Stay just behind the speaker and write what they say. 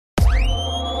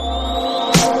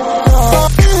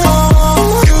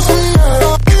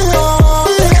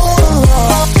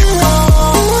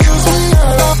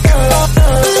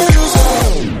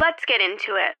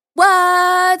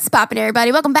What's poppin',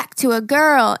 everybody? Welcome back to A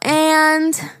Girl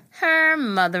and Her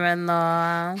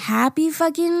Mother-in-Law. Happy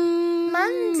fucking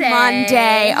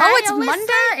Monday. Oh, it's Alyssa.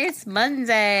 Monday? It's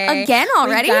Monday. Again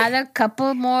already? We got a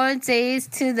couple more days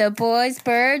to the boy's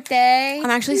birthday.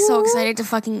 I'm actually so excited to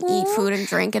fucking eat food and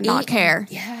drink and not care.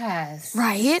 Yes.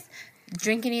 Right?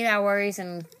 Drink and eat our worries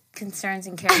and concerns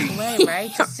and cares away,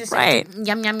 right? Just right.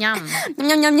 Yum, yum, yum.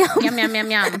 Yum, yum, yum. Yum, yum, yum,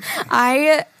 yum.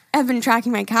 I have been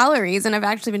tracking my calories and I've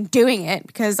actually been doing it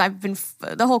because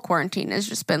the whole quarantine has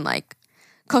just been like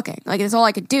cooking. Like it's all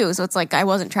I could do. So it's like I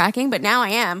wasn't tracking, but now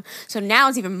I am. So now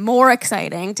it's even more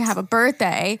exciting to have a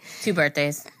birthday. 2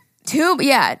 birthdays.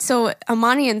 Yeah. So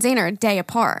Amani and Zayn are a day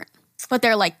apart, but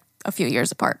they're like a few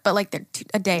years apart, but like they're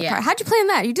a day apart. How'd you plan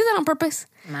that? You did that on purpose?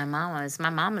 My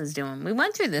mama's doing. We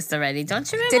went through this already.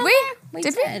 Don't you remember? Did we?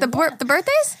 Did we? The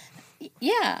birthdays?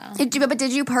 Yeah.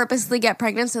 Did you purposely get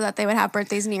pregnant so that they would have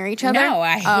birthdays near each other? No,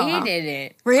 I hated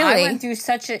it. Really? I went through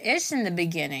such an ish in the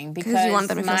beginning because you wanted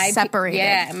them to feel separated.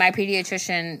 Yeah, my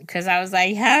pediatrician, because I was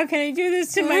like, how can I do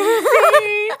this to my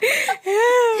baby?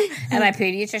 And my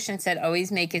pediatrician said,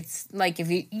 always make it, like, if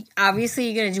you, obviously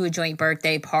you're going to do a joint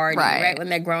birthday party, right? When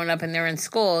they're growing up and they're in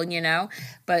school, you know,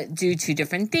 but do 2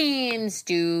 different themes,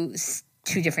 do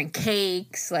 2 different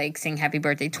cakes, like sing happy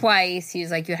birthday twice.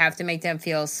 He's like, you have to make them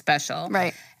feel special.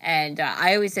 Right. And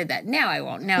I always said that. Now I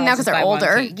won't. Now because they're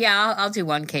older. Yeah, I'll do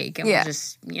 1 cake and we'll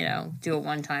just, do it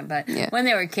one time. But when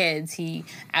they were kids, he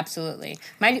absolutely.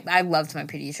 I loved my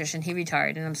pediatrician. He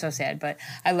retired and I'm so sad, but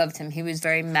I loved him. He was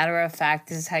very matter of fact.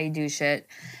 This is how you do shit.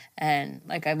 And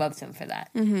like, I loved him for that,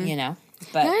 you know.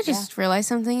 But I just realized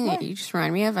something that you just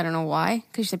reminded me of. I don't know why,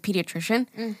 because you said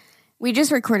pediatrician. We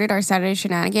just recorded our Saturday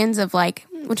shenanigans of like,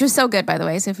 which was so good, by the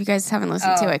way. So if you guys haven't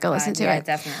listened to it, go listen to it. Yeah,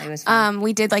 definitely. It was fun.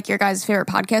 We did like your guys' favorite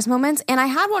podcast moments. And I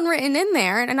had one written in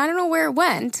there, and I don't know where it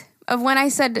went, of when I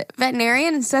said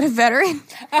veterinarian instead of veteran.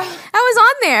 I was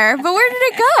on there, but where did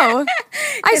it go?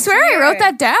 I swear weird. I wrote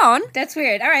that down. That's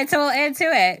weird. All right, so we'll add to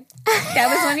it. That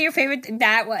was one of your favorite.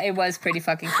 It was pretty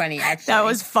fucking funny, actually. That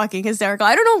was fucking hysterical.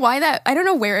 I don't know why I don't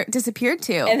know where it disappeared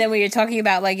to. And then we were talking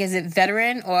about, like, is it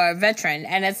veteran or veteran?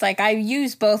 And it's like, I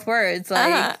use both words,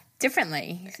 like,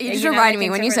 differently. You just reminded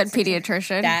me when you said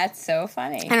pediatrician. That's so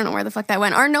funny. I don't know where the fuck that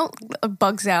went. Our note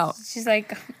bugs out. She's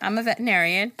like, I'm a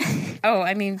veterinarian. Oh,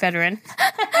 I mean veteran.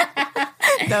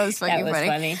 That was fucking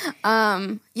funny.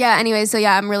 Yeah, anyway, so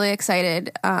yeah, I'm really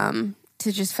excited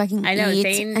to just fucking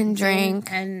eat and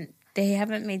drink. And they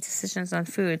haven't made decisions on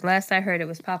food. Last I heard it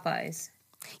was Popeyes.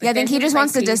 But yeah, I think he just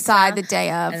wants to decide the day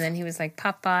of. And then he was like,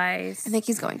 Popeyes. I think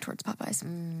he's going towards Popeyes.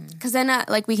 Because then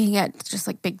like we can get just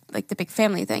like the big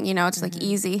family thing, you know? It's like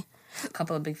easy. A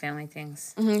couple of big family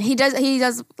things. He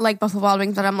does like Buffalo Wild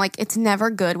Wings, but I'm like, it's never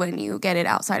good when you get it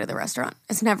outside of the restaurant.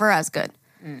 It's never as good.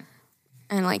 And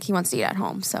like he wants to eat at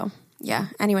home, so yeah.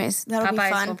 Anyways, that'll be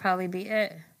fun. Popeyes will probably be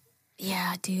it.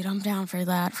 Yeah, dude, I'm down for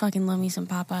that. Fucking love me some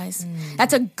Popeyes.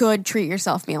 That's a good treat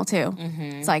yourself meal too.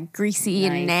 It's like greasy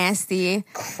and nasty,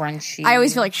 crunchy. I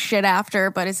always feel like shit after,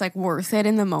 but it's like worth it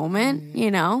in the moment, you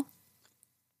know?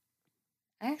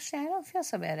 Actually, I don't feel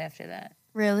so bad after that.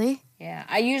 Really? Yeah,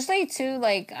 I usually too.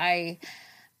 Like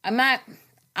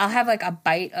I'll have like a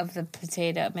bite of the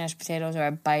mashed potatoes, or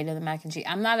a bite of the mac and cheese.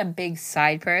 I'm not a big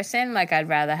side person. Like I'd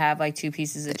rather have like 2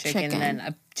 pieces of chicken than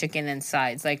a chicken and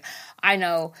sides. Like I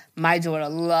know my daughter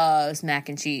loves mac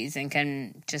and cheese and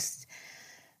can just,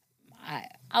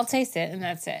 I'll taste it and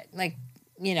that's it. Like,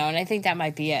 you know, and I think that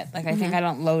might be it. Like I think I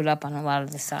don't load up on a lot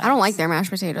of the sides. I don't like their mashed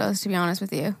potatoes, to be honest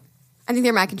with you. I think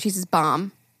their mac and cheese is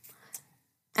bomb.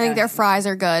 I think their fries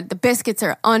are good. The biscuits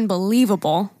are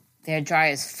unbelievable. They're dry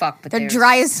as fuck, but they're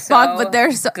dry as fuck, but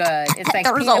they're so good. It's like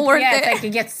they're so worth it. It's like you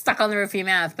get stuck on the roof of your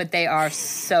mouth, but they are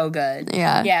so good.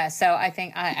 Yeah. Yeah, so I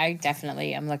think I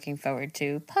definitely am looking forward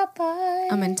to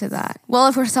Popeyes. I'm into that. Well,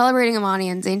 if we're celebrating Amani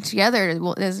and Zayn together,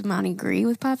 does Amani agree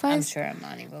with Popeyes? I'm sure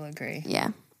Amani will agree. Yeah.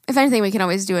 If anything, we can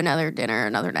always do another dinner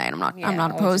another night. I'm not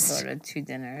opposed. Just order 2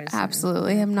 dinners.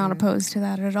 Absolutely. I'm not opposed to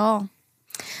that at all.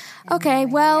 Okay,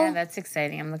 well. Yeah, that's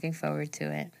exciting. I'm looking forward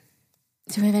to it.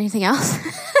 Do we have anything else?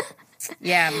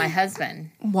 Yeah, my husband.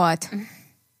 What?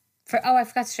 I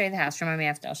forgot to show you the house. Remind me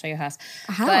after. I'll show you a house.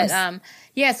 A house? But,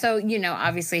 yeah, so, you know,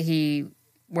 obviously he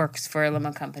works for a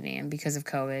limo company, and because of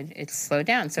COVID, it's slowed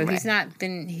down. So he's not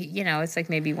been, you know, it's like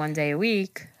maybe 1 day a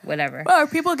week, whatever. Oh, are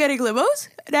people getting limos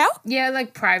now? Yeah,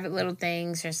 like private little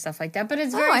things or stuff like that. But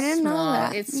it's very I didn't small. know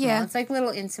that. It's small. Yeah. It's like little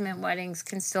intimate weddings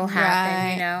can still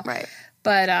happen, you know? Right.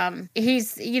 But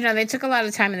he's, you know, they took a lot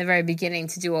of time in the very beginning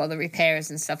to do all the repairs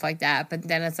and stuff like that. But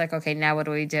then it's like, okay, now what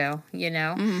do we do? You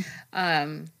know?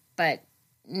 But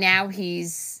now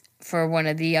he's, for one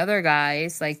of the other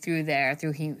guys, like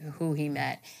who he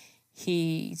met,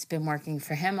 he's been working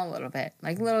for him a little bit,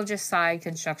 like little just side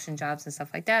construction jobs and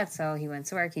stuff like that. So he went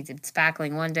to work. He did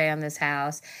spackling one day on this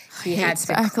house. He had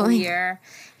to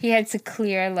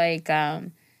clear like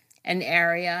an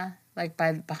area like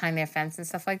behind their fence and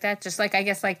stuff like that. Just like I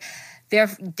guess like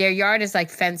their yard is like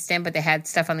fenced in, but they had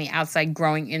stuff on the outside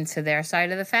growing into their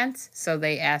side of the fence. So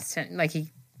they asked him, like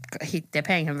they're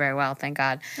paying him very well, thank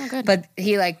God. Oh, good. But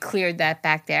he like cleared that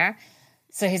back there.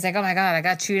 So he's like, oh my God, I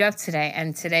got chewed up today.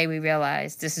 And today we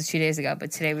realized, this is 2 days ago,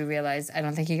 but today we realized, I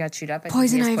don't think he got chewed up. I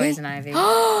think he has poison ivy.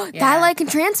 That like can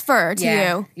transfer to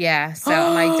you. Yeah. So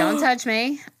I'm like, don't touch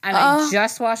me. And I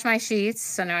just washed my sheets.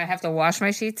 So now I have to wash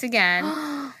my sheets again.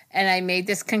 And I made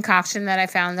this concoction that I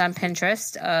found on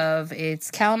Pinterest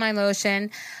it's calamine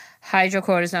lotion,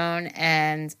 hydrocortisone,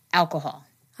 and alcohol.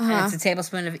 And it's a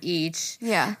tablespoon of each.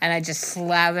 Yeah. And I just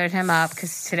slathered him up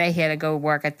because today he had to go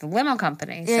work at the limo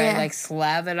company. So I like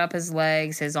slathered up his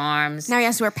legs, his arms. Now he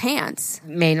has to wear pants.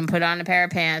 Made him put on a pair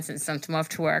of pants and sent him off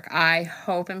to work. I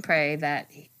hope and pray that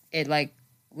it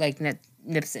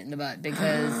nips it in the bud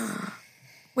because...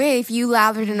 Wait, if you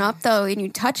lathered it up though and you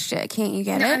touched it, can't you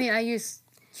get it? I mean, I use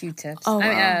Q-tips.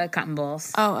 Cotton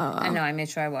balls. I know. I made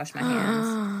sure I washed my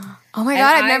hands. Oh my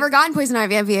God, I've never gotten poison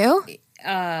ivy. Have you?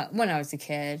 When I was a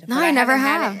kid. No, I never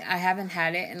have. I haven't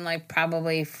had it in like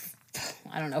probably,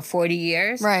 40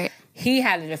 years. Right. He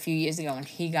had it a few years ago and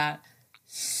he got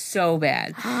so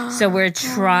bad. So we're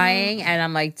trying and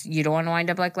I'm like, you don't want to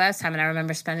wind up like last time. And I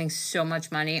remember spending so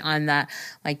much money on the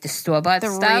store-bought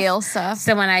stuff. The real stuff.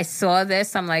 So when I saw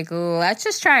this, I'm like, let's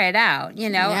just try it out. You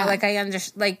know, like I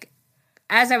understand, like,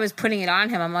 as I was putting it on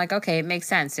him, I'm like, okay, it makes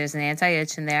sense. There's an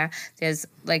anti-itch in there. There's,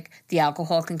 like, the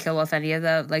alcohol can kill off any of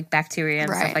the, like, bacteria and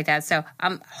stuff like that. So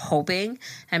I'm hoping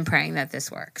and praying that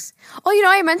this works. Oh,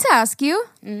 I meant to ask you.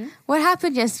 Mm-hmm. What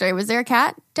happened yesterday? Was there a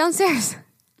cat downstairs?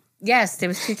 Yes, there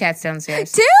was 2 cats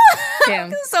downstairs. 2?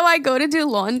 2. So I go to do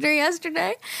laundry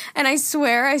yesterday, and I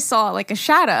swear I saw, like, a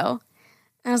shadow.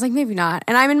 And I was like, maybe not.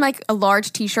 And I'm in, like, a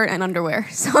large T-shirt and underwear.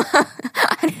 So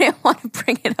I didn't want to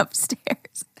bring it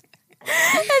upstairs.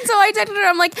 And so I texted her,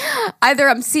 I'm like, either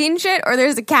I'm seeing shit or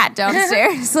there's a cat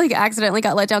downstairs. Like, accidentally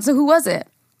got let down. So who was it?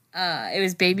 It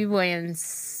was Baby Boy and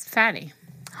Fatty.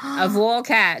 Of all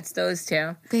cats, those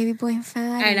 2. Baby Boy and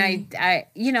Fatty. And I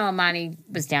Amani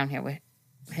was down here with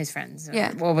his friends.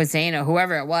 Yeah. Or with Zana,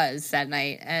 whoever it was that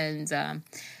night. And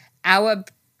our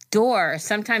door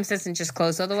sometimes doesn't just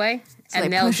close all the way. So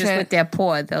and they'll just, with their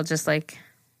paw, they'll just like...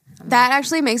 That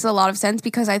actually makes a lot of sense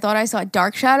because I thought I saw a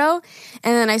dark shadow,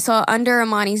 and then I saw under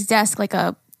Amani's desk like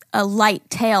a light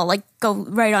tail like go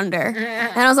right under,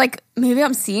 and I was like, maybe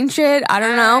I'm seeing shit. I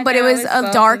don't know, but it was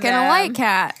a dark and a light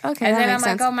cat. Okay, and that then makes I'm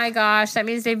sense. like, oh my gosh, that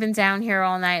means they've been down here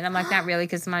all night. And I'm like, not really,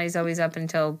 because Amani's always up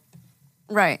until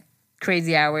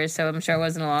crazy hours, so I'm sure it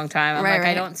wasn't a long time. I'm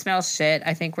I don't smell shit.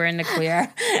 I think we're in the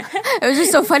clear. It was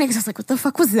just so funny because I was like, what the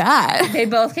fuck was that? They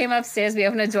both came upstairs. We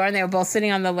opened the door and they were both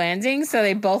sitting on the landing, so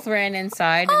they both ran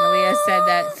inside. And Aaliyah said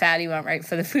that Fatty went right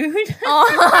for the food.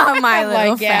 Oh, my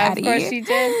little Fatty. Yeah, of course she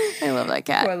did. I love that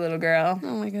cat. Poor little girl.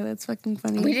 Oh my God, that's fucking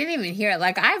funny. We didn't even hear it.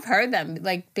 Like, I've heard them.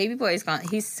 Like, Baby Boy's gone.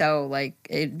 He's so, like,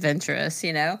 adventurous,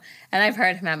 And I've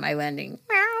heard him at my landing.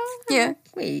 Meow. Yeah.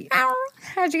 Wait. Meow.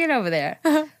 How'd you get over there?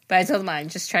 But I told him I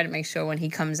just try to make sure when he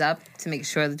comes up to make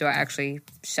sure the door actually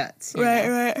shuts.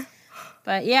 Right.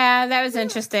 But yeah, that was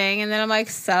interesting. And then I'm like,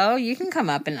 so you can come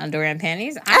up in underwear and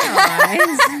panties. I don't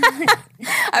mind.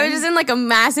 I was just in like a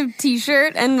massive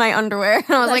T-shirt and my underwear. And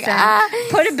I was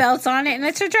put a belt on it and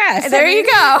it's a dress. There you go.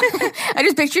 I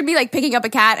just pictured me like picking up a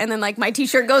cat and then like my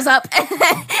T-shirt goes up and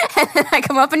then I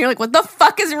come up and you're like, what the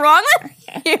fuck is wrong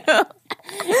with you?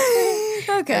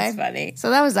 Okay. That's funny. So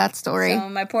that was that story. So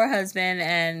my poor husband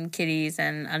and kitties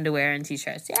and underwear and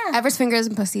T-shirts. Yeah. Everest fingers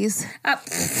and pussies.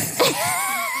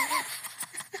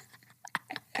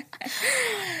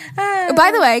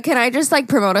 By the way, can I just like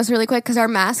promote us really quick? Because our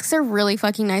masks are really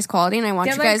fucking nice quality and I want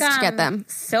you guys to get them.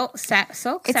 Silk.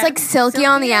 It's like silky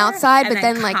on the outside, but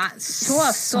then like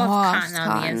soft cotton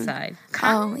on the inside.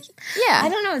 Cotton? Oh, yeah. I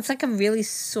don't know. It's like a really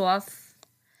soft.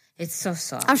 It's so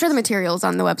soft. I'm sure the material's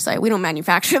on the website. We don't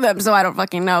manufacture them, so I don't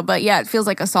fucking know. But yeah, it feels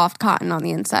like a soft cotton on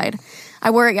the inside. I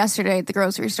wore it yesterday at the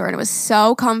grocery store, and it was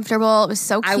so comfortable. It was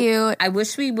so cute. I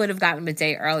wish we would have gotten a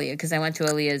day earlier because I went to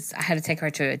Aaliyah's. I had to take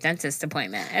her to a dentist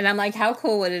appointment. And I'm like, how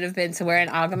cool would it have been to wear an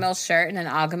Agahmil shirt and an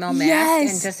Agahmil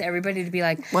mask and just everybody to be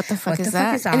like, what the fuck is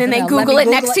that? And then they Google it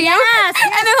next to you. Yes.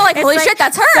 And then they're like, holy shit,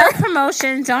 that's her.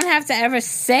 Self-promotion. Don't have to ever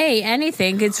say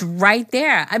anything. It's right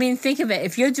there. I mean, think of it.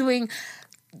 If you're doing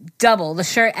double the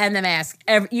shirt and the mask.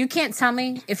 You can't tell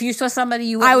me if you saw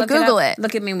somebody. I would Google it.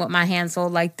 Look at me with my hands all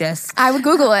like this. I would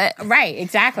Google it. Right,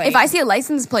 exactly. If I see a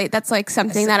license plate, that's like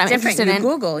something that I'm interested in.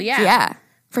 Google, yeah, yeah,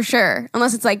 for sure.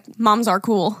 Unless it's like moms are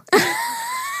cool.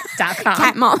 .com.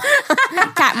 Cat mom.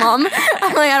 Cat mom.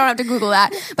 I'm like, I don't have to Google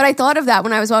that. But I thought of that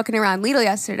when I was walking around Lidl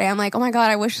yesterday. I'm like, oh my God,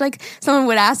 I wish like someone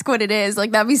would ask what it is. Like,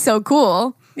 that'd be so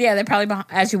cool. Yeah, they're probably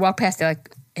as you walk past, they're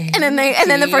like, and then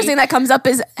the first thing that comes up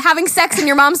is having sex in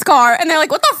your mom's car. And they're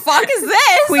like, what the fuck is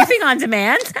this? Queefing on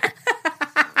demand.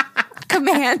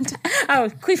 Command. Oh,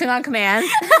 queefing on command.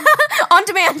 On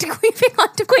demand. Queefing on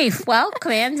demand. Queef. Well,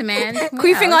 command, demand.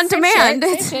 Queefing on demand.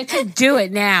 Just do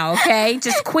it now, okay?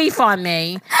 Just queef on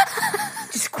me.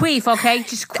 Just queef, okay?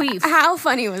 Just queef. How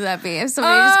funny would that be if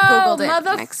somebody just Googled it?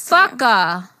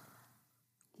 Motherfucker.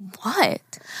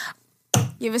 What?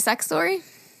 You have a sex story?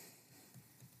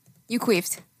 You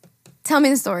queefed. Tell me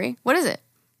the story. What is it?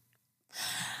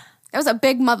 That was a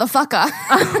big motherfucker.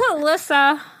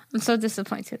 Alyssa, I'm so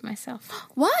disappointed in myself.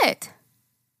 What?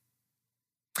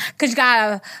 Because you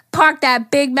gotta park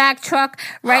that Big Mac truck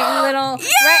right in the little... Yeah!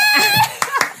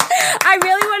 Right. I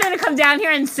really wanted to come down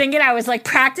here and sing it. I was like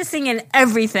practicing and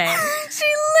everything. She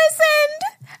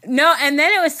listened. No, and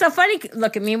then it was so funny.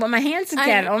 Look at me with my hands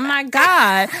again. Oh my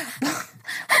God.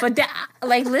 But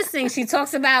like listening, she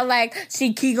talks about like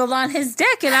she kegled on his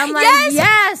dick, and I'm like,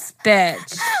 yes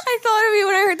bitch. I thought of you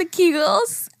when I heard the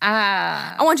kegels.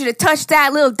 I want you to touch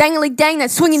that little dangly dang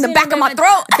that's swinging the back of my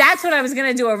throat. That's what I was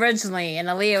gonna do originally, and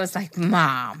Aaliyah was like,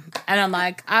 "Mom," and I'm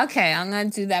like, "Okay, I'm gonna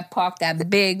do that. Park that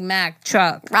Big Mac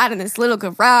truck right in this little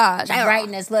garage. Right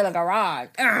in this little garage."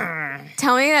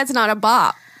 Tell me that's not a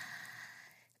bop.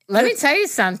 Let me tell you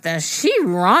something. She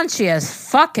raunchy as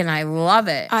fuck, and I love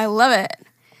it. I love it.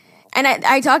 And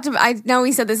I know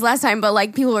we said this last time, but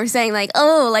like people were saying like,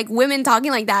 oh, like women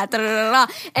talking like that. Da, da, da,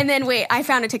 da. And then wait, I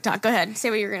found a TikTok. Go ahead. Say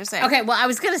what you were going to say. Okay. Well, I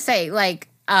was going to say like,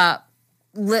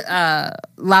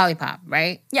 lollipop,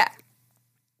 right? Yeah.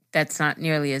 That's not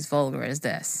nearly as vulgar as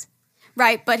this.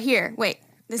 Right. But here, wait,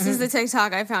 this is the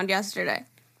TikTok I found yesterday.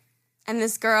 And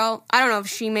this girl, I don't know if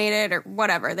she made it or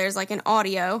whatever. There's like an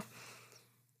audio.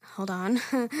 Hold on.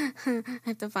 I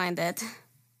have to find it.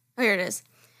 Oh, here it is.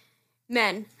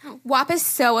 Men, WAP is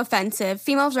so offensive.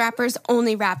 Female rappers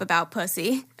only rap about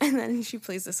pussy. And then she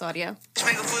plays this audio.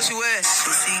 Make a pussy wet.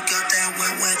 Pussy got that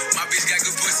wet wet. My bitch got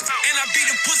good pussy. And I beat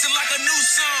the pussy like a new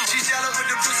song. She shot up with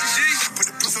the pussy. She put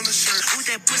the pussy on the shirt. Ooh,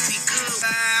 that pussy good.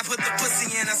 I put the pussy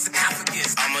in a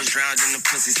sarcophagus. Almost drowned in the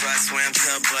pussy, so I swam to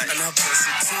her butt. And her pussy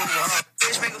too.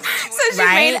 So she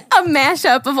made a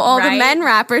mashup of all the men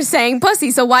rappers saying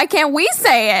pussy. So why can't we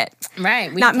say it?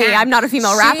 Right. Not me. I'm not a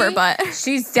female rapper, but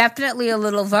she's definitely a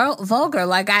little vulgar.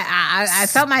 Like I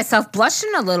felt myself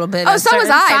blushing a little bit. Oh, so was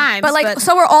I. But like,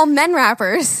 so are all men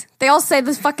rappers. They all say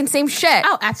the fucking same shit.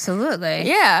 Oh, absolutely.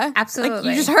 Yeah, absolutely. Like,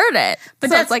 you just heard it. But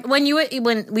so that's like when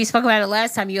we spoke about it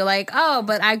last time. You're like, oh,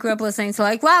 but I grew up listening to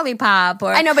like Lollipop.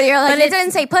 Or I know, but you're like, it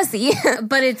didn't say pussy.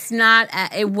 But it's not.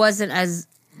 It wasn't as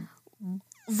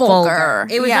vulgar.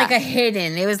 It was like a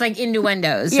hidden. It was like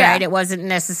innuendos, right? It wasn't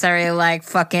necessarily like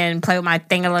fucking play with my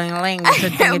thing-a-ling-a-ling.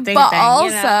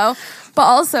 But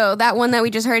also, that one that we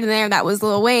just heard in there, that was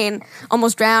Lil Wayne,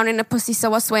 almost drowned in a pussy,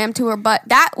 so I swam to her butt.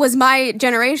 That was my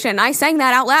generation. I sang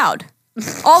that out loud.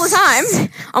 All the time.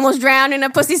 Almost drowned in a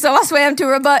pussy, so I swam to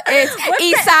her butt. It's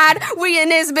East Side, we in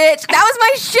this bitch. That was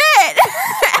my shit.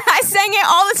 I sang it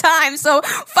all the time. So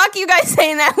fuck you guys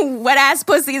saying that wet ass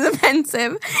pussy is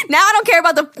offensive. Now I don't care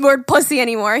about the word pussy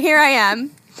anymore. Here I am.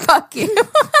 Fuck you.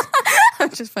 I'm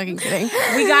just fucking kidding.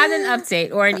 We got an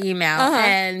update or an email,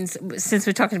 and since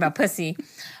we're talking about pussy,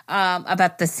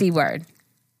 about the C word.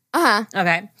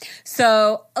 Okay.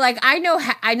 So, like, I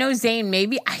know Zane,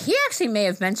 maybe, he actually may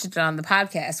have mentioned it on the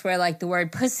podcast where, like, the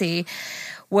word pussy,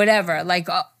 whatever, like,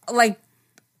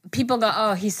 people go,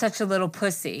 oh, he's such a little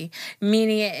pussy,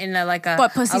 meaning it in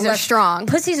But pussies are strong.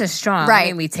 Pussies are strong. Right. I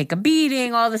mean, we take a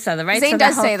beating, all this other, right? Zane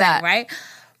does say that. Right?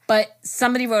 But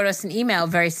somebody wrote us an email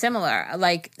very similar.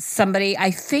 Like somebody,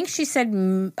 I think she said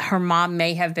her mom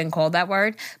may have been called that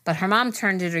word, but her mom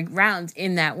turned it around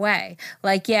in that way.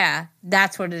 Like, yeah,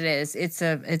 that's what it is. It's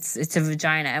a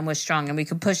vagina, and we're strong, and we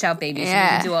can push out babies, and we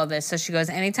can do all this. So she goes,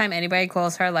 anytime anybody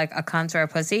calls her like a cunt or a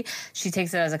pussy, she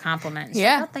takes it as a compliment. She's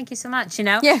like, oh, thank you so much. You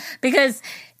know, because.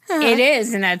 It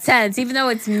is in that sense, even though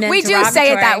it's meant. We do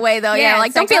say it that way, though. Yeah,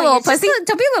 like don't be a little pussy.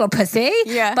 Don't be a little pussy.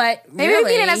 Yeah, but maybe we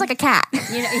mean it as like a cat.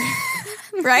 You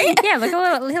know, right? Yeah, like a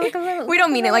little. We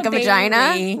don't mean it like a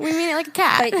vagina. We mean it like a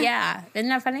cat. But yeah, isn't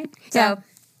that funny? So,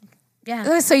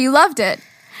 yeah. So you loved it.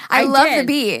 I love the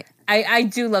beat. I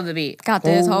do love the beat. Got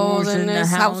this holes in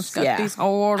this house. Got these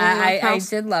holes in this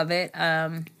house. I did love it.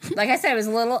 Like I said, it was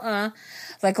a little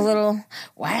like a little,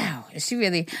 wow, is she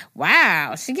really,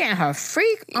 wow, she getting her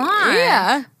freak on.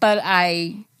 Yeah. But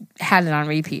I had it on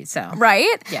repeat, so. Right?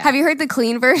 Yeah. Have you heard the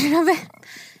clean version of it?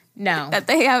 No. That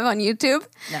they have on YouTube?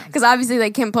 No. Because obviously they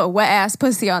can't put wet ass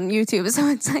pussy on YouTube, so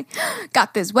it's like,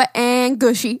 got this wet and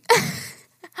gushy.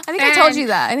 I think I told you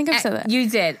that. I think I've said that. You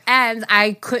did. And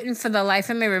I couldn't for the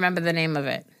life of me remember the name of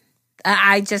it.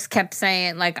 I just kept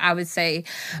saying, like, I would say,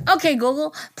 okay,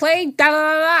 Google, play da da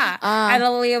da da. And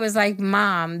Aaliyah was like,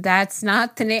 Mom, that's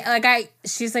not the name. Like,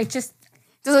 she's like, just.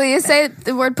 Does Aaliyah say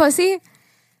the word pussy?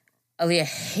 Aaliyah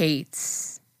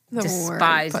hates,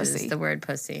 despises the word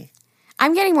pussy.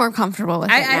 I'm getting more comfortable with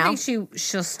it now. I think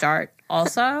she'll start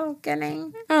also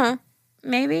getting,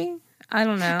 maybe. I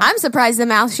don't know. I'm surprised the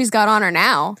mouth she's got on her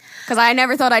now, because I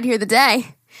never thought I'd hear the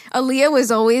day. Aaliyah was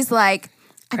always like,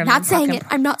 I'm not saying it.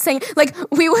 I'm not saying it. Like,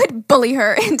 we would bully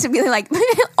her into being like,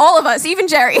 all of us, even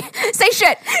Jerry, say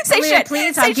shit. Say Aaliyah, shit.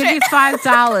 Please, say I'll give you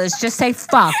 $5. Just say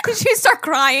fuck. She'd start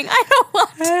crying. I don't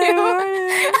want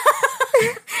to.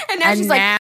 And now she's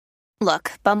like,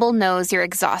 look, Bumble knows you're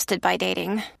exhausted by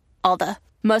dating. All the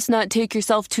must not take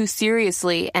yourself too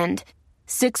seriously and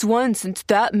 6'1" since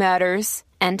that matters.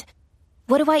 And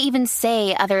what do I even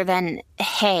say other than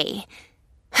hey?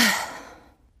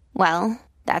 Well,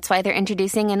 that's why they're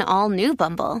introducing an all-new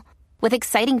Bumble with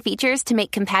exciting features to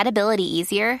make compatibility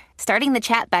easier, starting the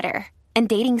chat better, and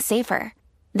dating safer.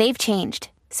 They've changed,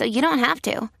 so you don't have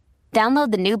to. Download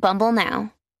the new Bumble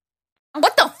now.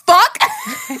 what the fuck?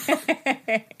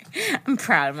 I'm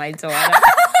proud of my daughter.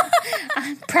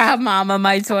 I'm proud, Mama.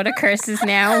 My daughter curses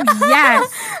now.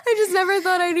 Yes. I just never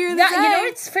thought I'd hear that. You know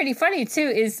what's pretty funny, too,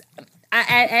 is,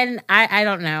 I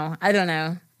don't know.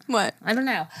 What? I don't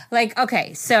know. Like,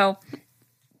 okay, so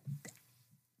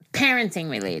parenting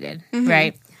related,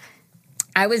 right?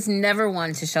 I was never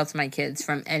one to shelter my kids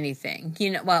from anything.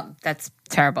 You know, well, that's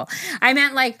terrible. I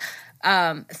meant like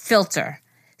filter.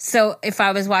 So if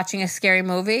I was watching a scary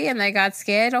movie and they got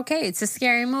scared, okay, it's a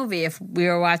scary movie. If we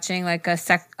were watching like a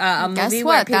movie, guess where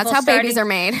what? That's how babies are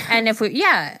made. And if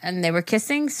and they were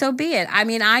kissing, so be it. I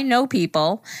mean, I know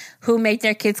people who make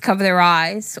their kids cover their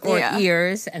eyes or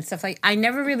ears and stuff like. I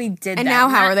never really did. And that. now,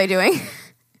 how are they doing?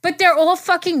 But they're all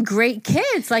fucking great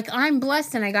kids. Like, I'm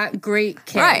blessed and I got great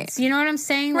kids. Right. You know what I'm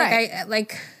saying? Right.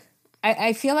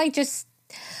 I feel like just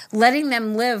letting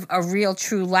them live a real,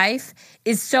 true life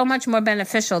is so much more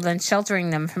beneficial than sheltering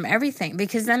them from everything.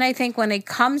 Because then I think when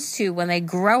they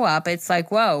grow up, it's like,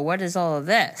 whoa, what is all of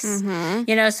this? Mm-hmm.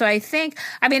 You know, so I think,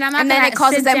 I mean, I'm not going to. And then it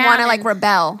causes them want to like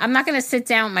rebel. I'm not going to sit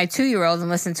down with my 2-year-old and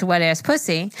listen to wet ass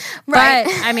pussy. Right.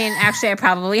 But I mean, actually, I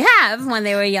probably have when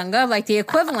they were younger, like the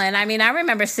equivalent. I mean, I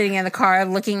remember sitting in the car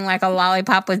looking like a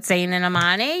lollipop with Zayn and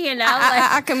Amani, you know?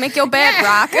 I can make your bed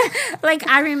rock. Like,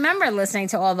 I remember listening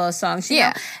to all those songs, you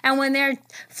know? And when they're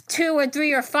 2 or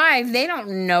 3 or 5, they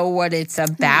don't know what it's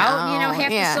about. No, you know,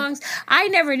 half the songs. I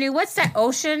never knew. What's that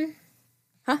Ocean?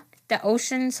 Huh? The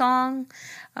Ocean song?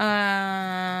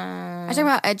 Are you talking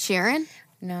about Ed Sheeran?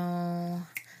 No.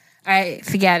 I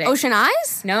forget it. Ocean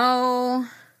Eyes? No.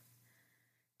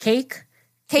 Cake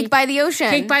by the Ocean.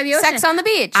 Cake by the Ocean. Sex on the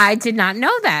Beach. I did not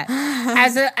know that.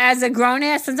 As a grown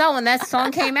ass adult, when that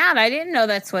song came out, I didn't know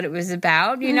that's what it was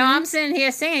about. You know, I'm sitting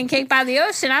here singing Cake by the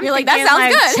Ocean. I'm thinking that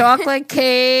sounds good. Chocolate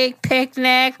cake,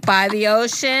 picnic by the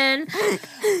ocean.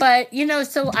 But, you know,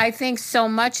 so I think so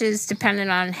much is dependent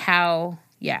on how,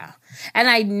 And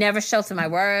I never shelter my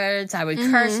words. I would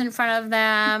curse in front of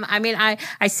them. I mean,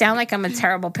 I sound like I'm a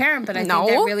terrible parent, but I think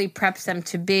that really preps them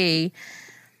to be.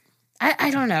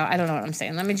 I don't know. I don't know what I'm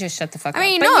saying. Let me just shut the fuck up. But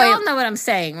you all know what I'm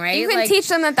saying, right? You can teach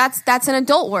them that's an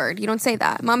adult word. You don't say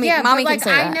that. Mommy can say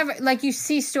that. I never, like, you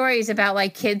see stories about,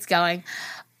 like, kids going,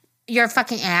 you're a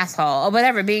fucking asshole, or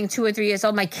whatever, being 2 or 3 years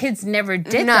old. My kids never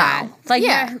did that.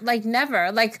 Like, like,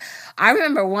 never. Like, I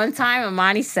remember one time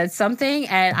Amani said something,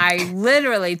 and I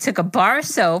literally took a bar of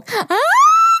soap.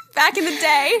 Back in the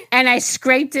day. And I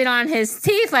scraped it on his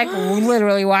teeth, like,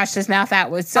 literally washed his mouth out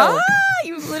with soap.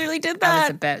 You literally did that. I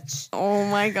was a bitch. Oh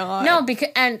my God. No, because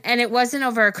and it wasn't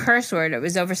over a curse word. It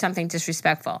was over something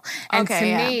disrespectful. And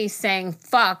to me, saying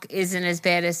fuck isn't as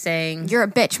bad as saying you're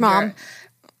a bitch, Mom.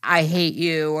 I hate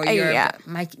you, or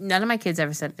none of my kids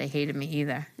ever said they hated me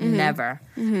either. Mm-hmm. Never.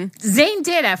 Mm-hmm. Zayn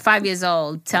did at 5 years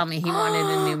old tell me he wanted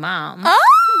a new mom.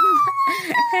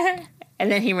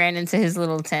 And then he ran into his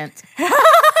little tent. He's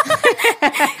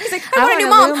like, I want a new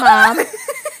mom.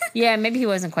 Yeah, maybe he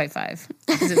wasn't quite 5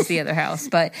 because it was the other house.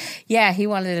 But yeah, he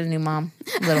wanted a new mom.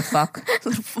 Little fuck.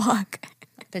 Little fuck.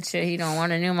 But sure, he don't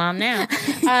want a new mom now.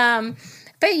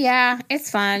 But yeah,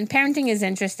 it's fun. Parenting is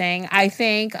interesting. I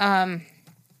think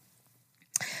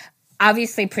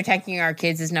obviously protecting our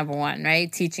kids is number one,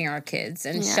 right? Teaching our kids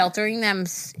and sheltering them,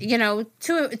 to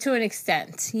an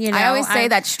extent. I always say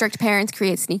that strict parents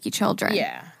create sneaky children.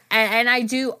 Yeah. And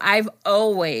I've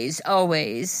always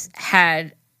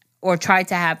had or tried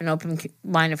to have an open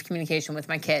line of communication with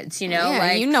my kids,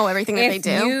 Yeah, you know everything that they do.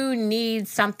 If you need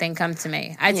something, come to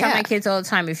me. I tell my kids all the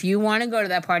time, if you want to go to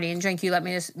that party and drink, you let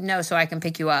me know so I can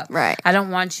pick you up. Right. I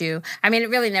don't want you. I mean, it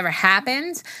really never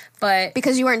happened, but...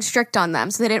 Because you weren't strict on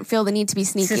them, so they didn't feel the need to be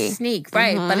sneaky. To sneak,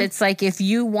 right. But it's like, if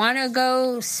you want to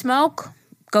go smoke...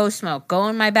 Go smoke. Go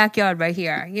in my backyard right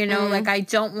here. Like, I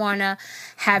don't want to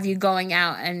have you going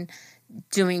out and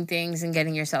doing things and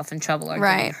getting yourself in trouble or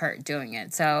getting hurt doing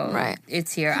it. So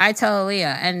it's here. I tell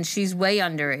Aaliyah, and she's way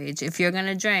underage, if you're going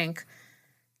to drink,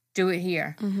 do it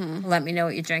here. Let me know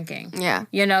what you're drinking. Yeah.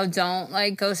 Don't,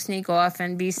 like, go sneak off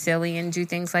and be silly and do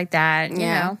things like that, you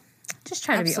know? Just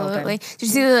try to be open. Did you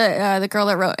see the girl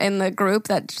that wrote in the group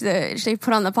that she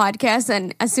put on the podcast,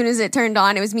 and as soon as it turned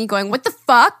on, it was me going, what the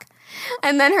fuck?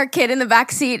 And then her kid in the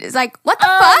back seat is like, what the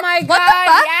fuck? Oh my God, what the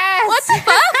fuck? yes. What the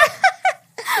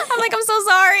fuck? I'm like, I'm so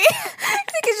sorry. I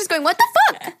think he's just going, what the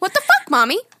fuck? What the fuck,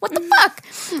 mommy? What the fuck?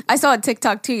 I saw a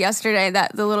TikTok too yesterday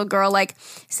that the little girl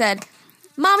said,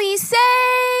 mommy, say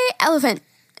elephant.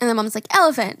 And the mom's like,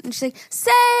 elephant. And she's like,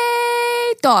 say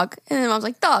dog. And then the mom's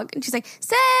like, dog. And she's like,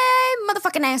 say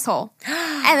motherfucking asshole.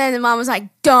 And then the mom was like,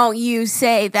 don't you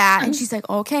say that. And she's like,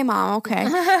 okay, mom, okay.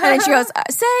 And then she goes,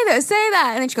 say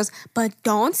that. And then she goes, but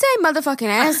don't say motherfucking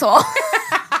asshole.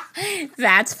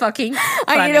 That's fucking funny.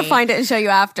 I need to find it and show you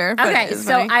after. Okay,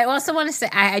 so funny. I also want to say,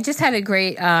 I just had a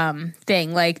great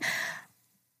thing. Like,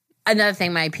 another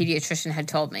thing my pediatrician had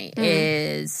told me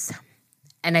is...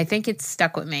 And I think it's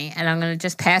stuck with me. And I'm going to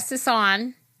just pass this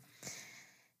on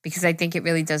because I think it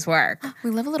really does work.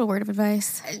 We love a little word of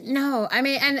advice. No, I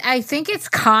mean, and I think it's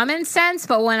common sense.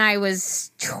 But when I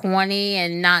was 20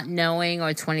 and not knowing,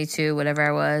 or 22, whatever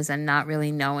I was, and not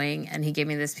really knowing, and he gave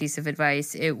me this piece of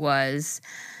advice, it was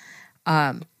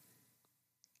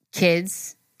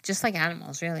kids, just like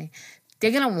animals, really, they're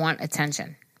going to want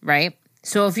attention, right?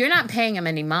 So if you're not paying them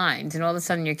any mind and all of a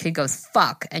sudden your kid goes,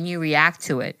 fuck, and you react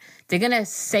to it, they're going to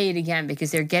say it again because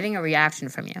they're getting a reaction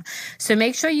from you. So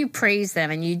make sure you praise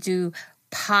them and you do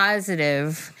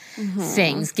positive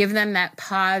things. Give them that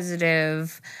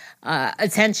positive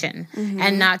attention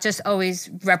and not just always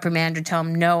reprimand or tell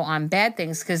them no on bad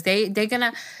things, because they're going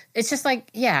to, it's just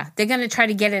like, they're going to try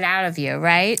to get it out of you,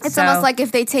 right? It's almost like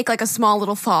if they take like a small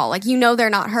little fall, like they're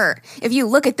not hurt. If you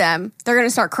look at them, they're going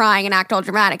to start crying and act all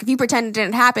dramatic. If you pretend it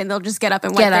didn't happen, they'll just get up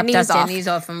and wipe their knees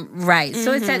off. Right.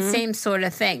 So it's that same sort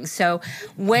of thing. So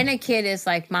when a kid is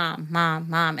like, mom, mom,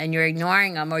 mom, and you're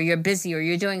ignoring them, or you're busy, or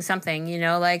you're doing something,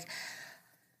 like,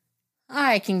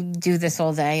 I can do this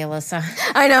all day, Alyssa.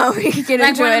 I know. You can like,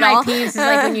 enjoy one of it my all. peeves is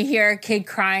like when you hear a kid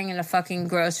crying in a fucking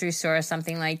grocery store or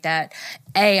something like that.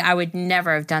 I would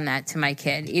never have done that to my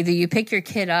kid. Either you pick your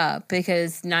kid up,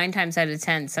 because 9 times out of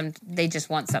 10, they just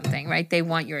want something, right? They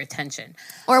want your attention.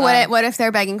 Or what if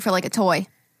they're begging for like a toy?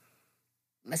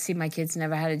 See, my kids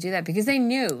never had to do that because they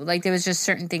knew. Like, there was just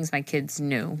certain things my kids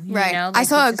knew. Right. Like, I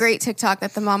saw a great TikTok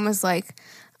that the mom was like,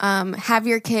 have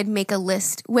your kid make a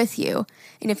list with you.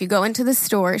 And if you go into the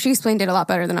store, she explained it a lot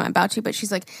better than I'm about to, but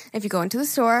she's like, if you go into the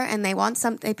store and they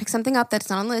pick something up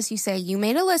that's not on the list, you say, you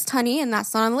made a list, honey, and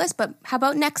that's not on the list, but how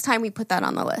about next time we put that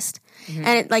on the list? And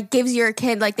it like gives your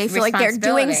kid, like, they feel like they're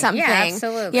doing something. Yeah,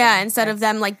 absolutely. Yeah, instead of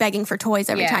them like begging for toys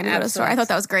every time you go to the store. I thought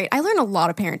that was great. I learned a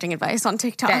lot of parenting advice on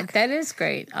TikTok. That is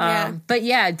great. But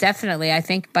yeah, definitely. I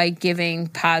think by giving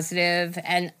positive,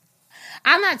 and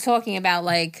I'm not talking about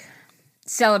like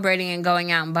celebrating and going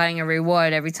out and buying a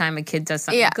reward every time a kid does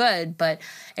something good, but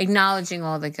acknowledging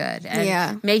all the good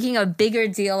and making a bigger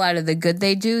deal out of the good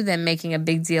they do than making a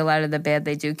big deal out of the bad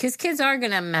they do. Because kids are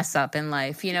going to mess up in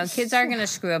life. Kids are going to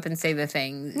screw up and say the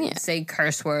thing, say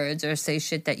curse words or say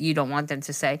shit that you don't want them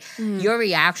to say. Your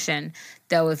reaction,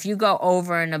 though, if you go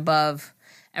over and above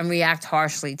and react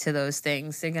harshly to those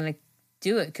things, they're going to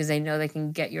do it because they know they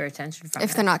can get your attention from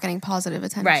if they're not getting positive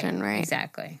attention, right?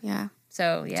 Exactly. Yeah.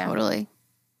 So, yeah. Totally.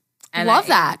 And love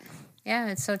that. Yeah,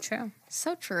 it's so true.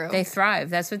 So true. They thrive.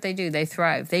 That's what they do. They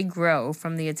thrive. They grow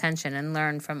from the attention and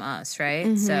learn from us,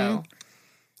 right? So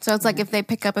it's like if they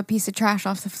pick up a piece of trash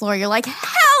off the floor, you're like,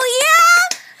 hell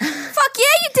yeah! Fuck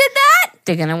yeah, you did that!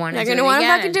 They're going to want to do it again. They're going to want to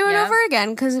fucking do it over again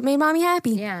because it made mommy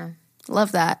happy. Yeah.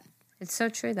 Love that. It's so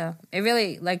true, though. It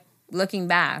really, like, looking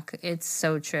back, it's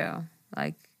so true.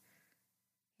 Like,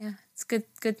 yeah, it's a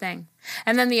good thing.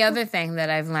 And then the other thing that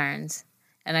I've learned,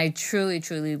 and I truly,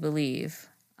 truly believe,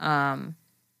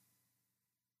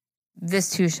 this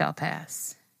too shall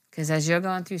pass. Because as you're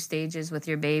going through stages with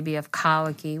your baby of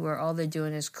colicky, where all they're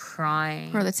doing is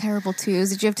crying. Or the terrible twos.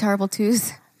 Did you have terrible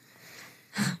twos?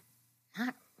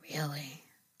 Not really.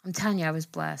 I'm telling you, I was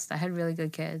blessed. I had really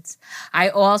good kids. I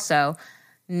also,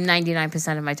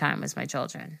 99% of my time was my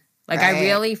children. Like, right. I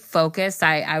really focused.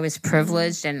 I was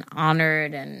privileged and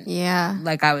honored, and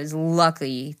like, I was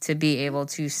lucky to be able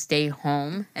to stay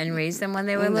home and raise them when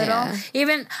they were little.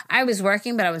 Even I was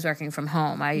working, but I was working from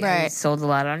home. I sold a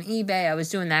lot on eBay. I was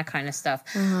doing that kind of stuff.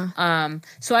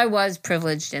 So I was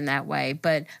privileged in that way.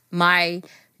 But my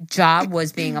job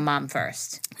was being a mom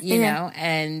first, you know?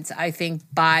 And I think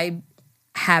by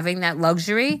having that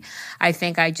luxury, I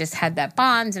think I just had that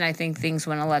bond, and I think things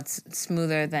went a lot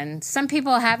smoother than some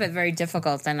people have it very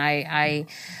difficult, and I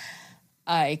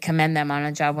commend them on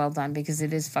a job well done, because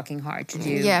it is fucking hard to do.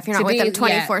 Yeah, if you're not with them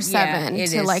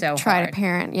 24/7 to like so try hard to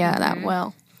parent, that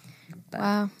well. But,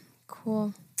 wow,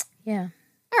 cool. Yeah.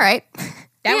 All right.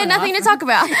 We had nothing to talk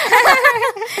about.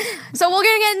 So we're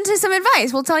going to get into some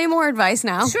advice. We'll tell you more advice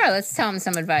now. Sure, let's tell them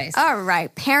some advice. All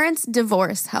right. Parents'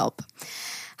 divorce help.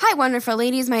 Hi, wonderful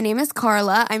ladies. My name is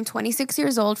Carla. I'm 26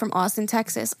 years old from Austin,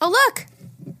 Texas. Oh, look.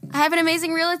 I have an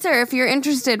amazing realtor if you're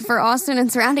interested for Austin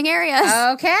and surrounding areas.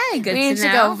 Okay, good to know. We need to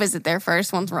go visit there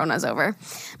first once Rona's over.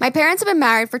 My parents have been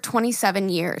married for 27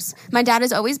 years. My dad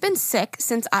has always been sick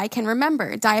since I can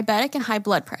remember, diabetic and high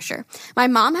blood pressure. My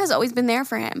mom has always been there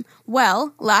for him.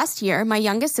 Well, last year, my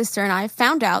youngest sister and I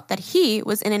found out that he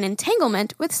was in an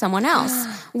entanglement with someone else.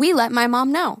 We let my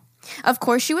mom know. Of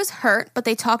course, she was hurt, but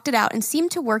they talked it out and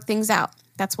seemed to work things out.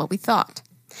 That's what we thought.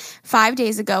 5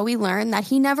 days ago, we learned that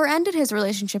he never ended his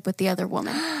relationship with the other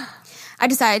woman. I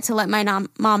decided to let my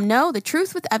mom know the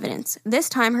truth with evidence. This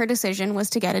time, her decision was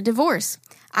to get a divorce.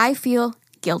 I feel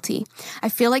guilty. I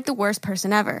feel like the worst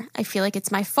person ever. I feel like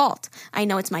it's my fault. I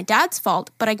know it's my dad's fault,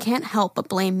 but I can't help but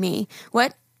blame me.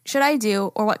 What should I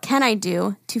do, or what can I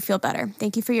do to feel better?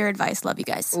 Thank you for your advice. Love you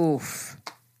guys. Oof.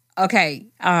 Okay.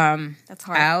 That's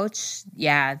hard. Ouch.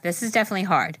 Yeah, this is definitely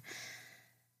hard.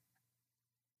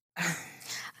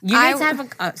 You need to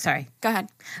have sorry. Go ahead.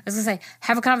 I was going to say,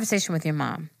 have a conversation with your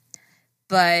mom.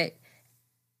 But,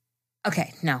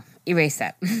 okay, no, erase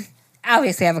that.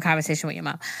 Obviously, have a conversation with your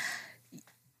mom.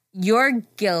 Your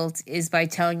guilt is by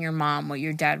telling your mom what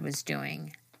your dad was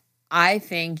doing. I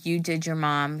think you did your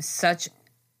mom such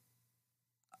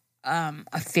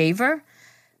a favor,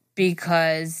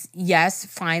 because, yes,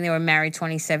 fine, they were married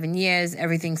 27 years.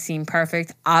 Everything seemed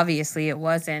perfect. Obviously, it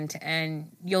wasn't. And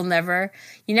you never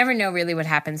know really what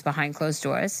happens behind closed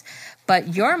doors.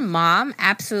 But your mom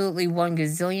absolutely 1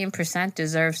 gazillion%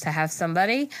 deserves to have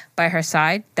somebody by her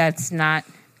side that's not,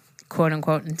 quote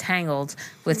unquote, entangled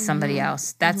with somebody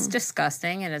else. That's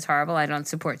disgusting, and it's horrible. I don't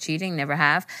support cheating, never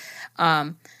have.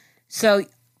 So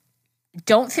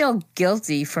don't feel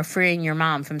guilty for freeing your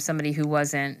mom from somebody who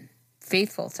wasn't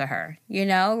faithful to her, you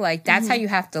know, like that's how you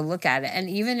have to look at it. And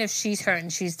even if she's hurt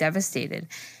and she's devastated,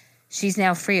 she's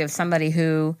now free of somebody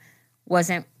who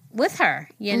wasn't with her,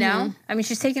 you know. I mean,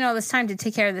 she's taking all this time to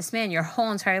take care of this man your whole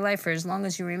entire life for as long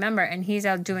as you remember, and he's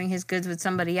out doing his goods with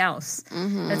somebody else.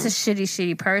 That's a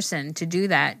shitty person to do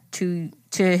that to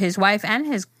his wife and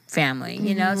his family,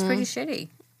 you know. It's pretty shitty.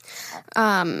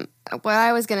 What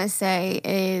I was gonna say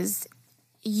is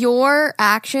your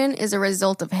action is a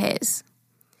result of his.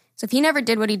 So if he never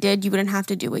did what he did, you wouldn't have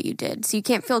to do what you did. So you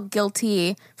can't feel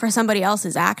guilty for somebody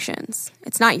else's actions.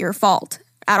 It's not your fault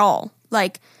at all.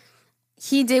 Like,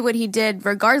 he did what he did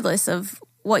regardless of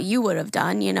what you would have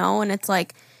done, you know? And it's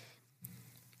like,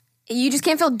 you just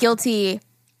can't feel guilty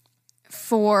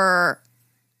for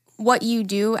what you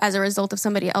do as a result of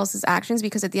somebody else's actions,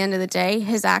 because at the end of the day,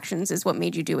 his actions is what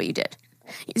made you do what you did.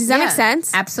 Does that make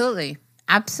sense? Absolutely.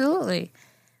 Absolutely.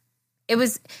 It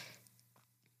was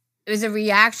a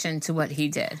reaction to what he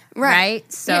did,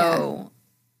 right? So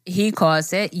he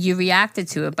caused it. You reacted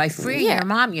to it by freeing your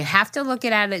mom. You have to look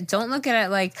at it. Don't look at it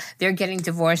like they're getting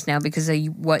divorced now because of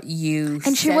what you said.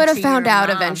 And she would have found out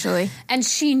eventually. And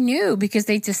she knew, because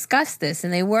they discussed this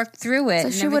and they worked through it. So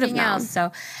and she would have known.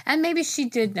 So, and maybe she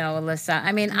did know, Alyssa.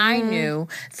 I mean, I knew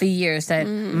for years that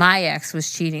my ex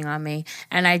was cheating on me,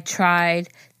 and I tried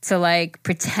to like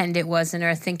pretend it wasn't,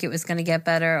 or think it was going to get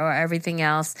better, or everything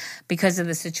else, because of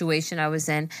the situation I was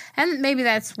in. And maybe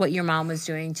that's what your mom was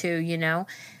doing too, you know.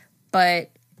 But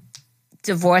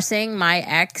divorcing my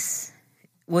ex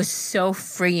was so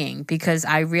freeing, because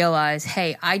I realized,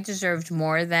 hey, I deserved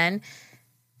more than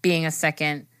being a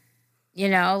second, you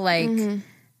know, like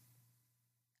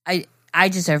I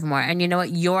deserve more. And you know what?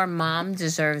 Your mom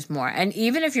deserves more. And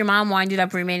even if your mom winded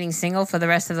up remaining single for the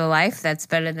rest of their life, that's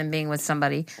better than being with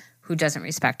somebody who doesn't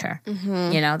respect her.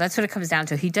 Mm-hmm. You know, that's what it comes down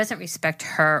to. He doesn't respect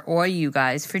her or you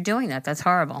guys for doing that. That's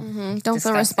horrible. Mm-hmm. Don't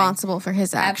feel responsible for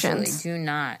his actions. Absolutely, do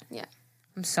not. Yeah.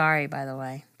 I'm sorry, by the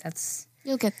way.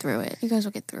 You'll get through it. You guys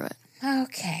will get through it.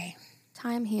 Okay.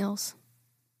 Time heals.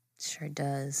 Sure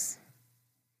does.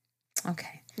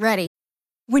 Okay. Ready.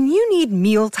 When you need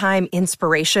mealtime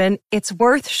inspiration, it's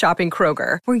worth shopping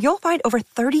Kroger, where you'll find over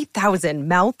 30,000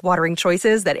 mouth-watering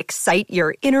choices that excite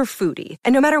your inner foodie.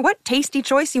 And no matter what tasty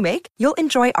choice you make, you'll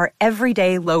enjoy our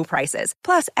everyday low prices,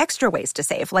 plus extra ways to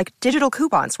save, like digital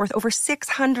coupons worth over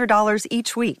 $600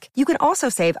 each week. You can also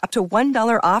save up to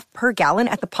 $1 off per gallon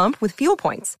at the pump with fuel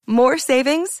points. More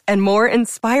savings and more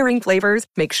inspiring flavors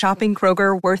make shopping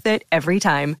Kroger worth it every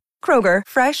time. Kroger,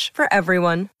 fresh for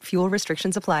everyone. Fuel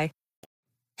restrictions apply.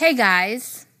 Hey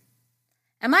guys,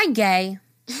 am I gay?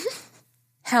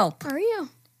 Help. Are you?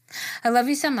 I love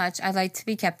you so much. I'd like to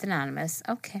be kept anonymous.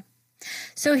 Okay.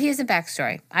 So here's a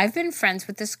backstory. I've been friends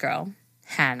with this girl,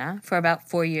 Hannah, for about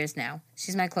 4 years now.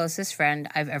 She's my closest friend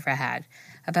I've ever had.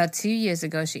 About 2 years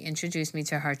ago, she introduced me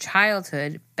to her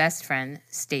childhood best friend,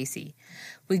 Stacy.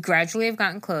 We gradually have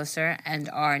gotten closer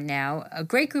and are now a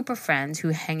great group of friends who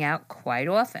hang out quite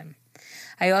often.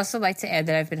 I also like to add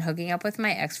that I've been hooking up with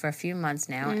my ex for a few months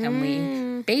now, and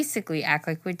we basically act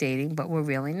like we're dating, but we're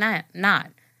really not.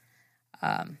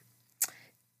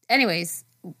 Anyways,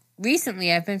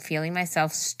 recently I've been feeling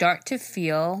myself start to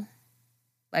feel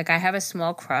like I have a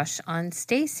small crush on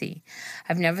Stacy.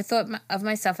 I've never thought of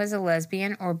myself as a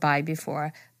lesbian or bi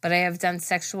before, but I have done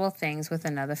sexual things with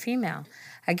another female.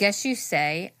 I guess you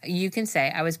can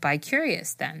say I was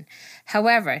bi-curious then.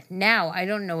 However, now I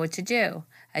don't know what to do.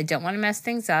 I don't want to mess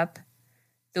things up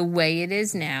the way it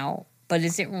is now, but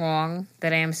is it wrong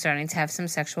that I am starting to have some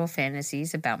sexual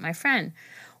fantasies about my friend?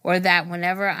 Or that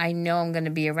whenever I know I'm going to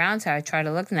be around her, I try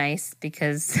to look nice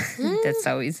because that's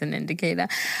always an indicator.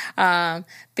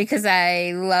 Because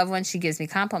I love when she gives me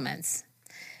compliments.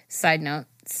 Side note,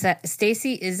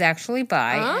 Stacy is actually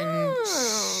bi, and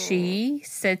she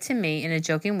said to me in a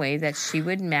joking way that she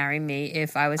would marry me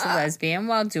if I was a lesbian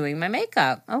while doing my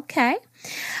makeup. Okay.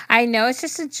 I know it's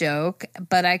just a joke,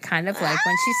 but I kind of like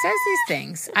when she says these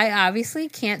things. I obviously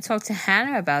can't talk to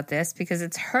Hannah about this because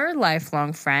it's her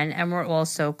lifelong friend and we're all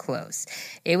so close.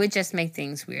 It would just make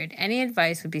things weird. Any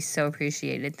advice would be so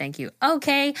appreciated. Thank you.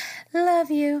 Okay.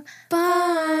 Love you.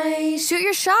 Bye. Shoot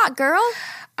your shot, girl.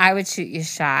 I would shoot your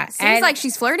shot. Seems like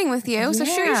she's flirting with you, so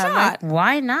shoot your shot. Like,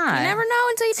 why not? You never know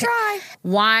until you try.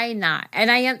 Why not?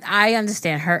 And I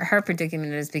understand her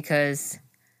predicament is because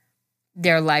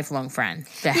they're a lifelong friend.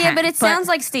 Yeah, but it sounds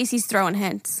like Stacy's throwing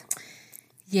hints.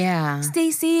 Yeah.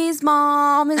 Stacy's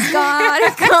mom has got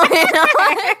it going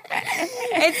on.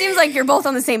 It seems like you're both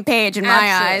on the same page in my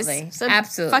eyes. So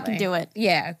absolutely. Fucking do it.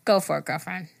 Yeah, go for it,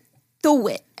 girlfriend. Do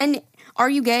it. And are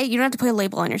you gay? You don't have to put a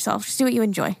label on yourself. Just do what you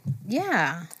enjoy.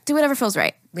 Yeah. Do whatever feels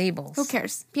right. Labels. Who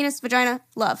cares? Penis, vagina,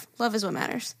 love. Love is what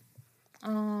matters.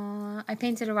 I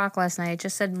painted a rock last night. It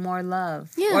just said more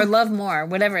love. Yeah. Or love more,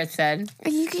 whatever it said.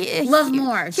 Love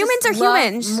more. Humans are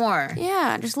humans. More.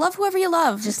 Yeah, just love whoever you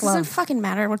love. Just doesn't fucking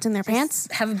matter what's in their pants.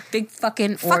 Have a big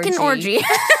fucking orgy.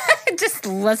 Just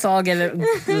let's all get it.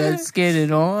 Let's get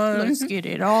it on. Let's get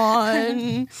it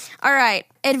on. All right.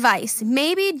 Advice.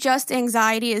 Maybe just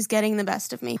anxiety is getting the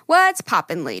best of me. What's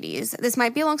poppin', ladies? This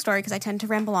might be a long story because I tend to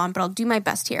ramble on, but I'll do my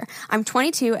best here. I'm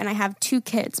 22 and I have 2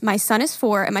 kids. My son is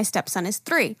 4 and my stepson is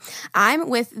 3. I'm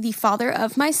with the father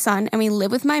of my son and we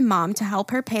live with my mom to help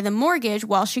her pay the mortgage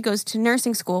while she goes to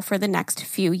nursing school for the next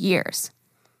few years.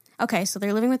 Okay, so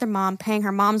they're living with their mom, paying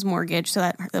her mom's mortgage so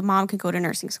that the mom could go to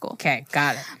nursing school. Okay,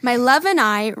 got it. My love and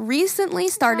I recently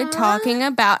started talking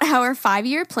about our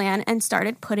 5-year plan and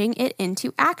started putting it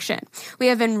into action. We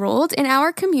have enrolled in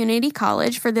our community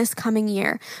college for this coming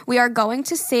year. We are going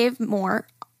to save more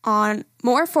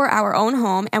for our own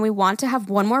home, and we want to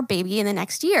have 1 more baby in the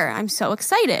next year. I'm so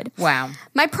excited. Wow.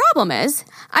 My problem is,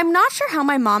 I'm not sure how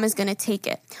my mom is going to take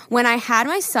it. When I had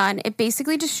my son, it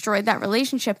basically destroyed that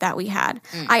relationship that we had.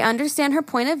 I understand her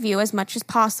point of view as much as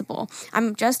possible. I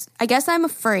guess I'm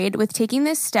afraid with taking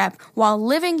this step while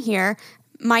living here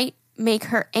might make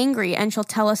her angry and she'll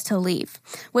tell us to leave,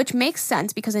 which makes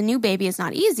sense because a new baby is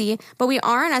not easy, but we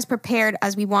aren't as prepared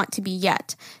as we want to be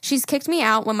yet. She's kicked me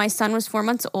out when my son was 4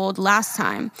 months old last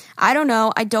time. I don't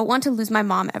know. I don't want to lose my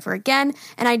mom ever again,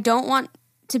 and I don't want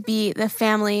to be the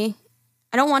family.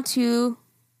 I don't want to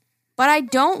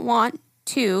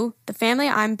the family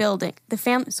I'm building.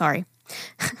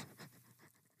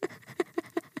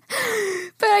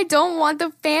 But I don't want the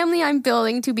family I'm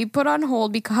building to be put on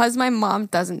hold because my mom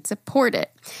doesn't support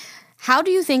it. How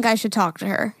do you think I should talk to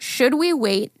her? Should we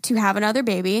wait to have another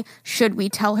baby? Should we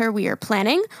tell her we are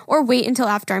planning? Or wait until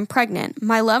after I'm pregnant?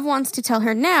 My love wants to tell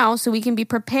her now so we can be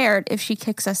prepared if she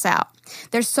kicks us out.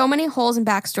 There's so many holes and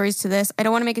backstories to this. I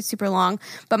don't want to make it super long,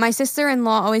 but my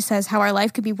sister-in-law always says how our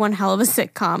life could be one hell of a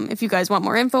sitcom. If you guys want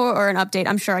more info or an update,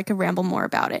 I'm sure I could ramble more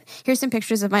about it. Here's some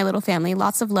pictures of my little family.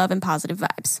 Lots of love and positive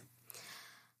vibes.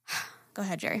 Go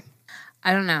ahead, Jerry.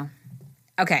 I don't know.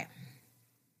 Okay.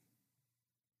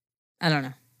 I don't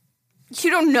know. You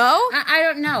don't know? I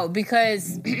don't know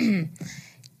because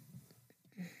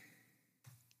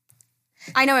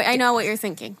I know what you're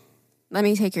thinking. Let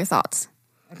me take your thoughts.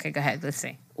 Okay, go ahead. Let's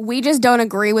see. We just don't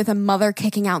agree with a mother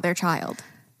kicking out their child.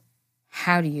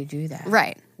 How do you do that?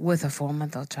 Right. With a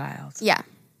 4-month-old child. Yeah.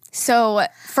 So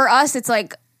for us, it's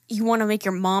like you want to make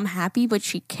your mom happy, but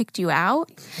she kicked you out.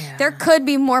 Yeah. There could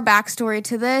be more backstory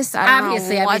to this.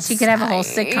 Obviously, I mean, she could have a whole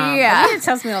sitcom. Yeah. It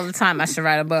tells me all the time I should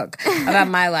write a book about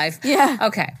my life. Yeah.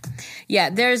 Okay. Yeah,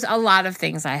 there's a lot of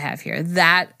things I have here.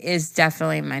 That is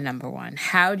definitely my number one.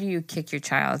 How do you kick your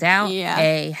child out?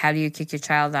 Yeah. How do you kick your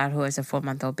child out who has a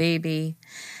 4-month-old baby?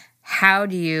 How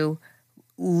do you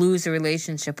lose a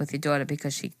relationship with your daughter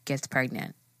because she gets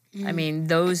pregnant? I mean,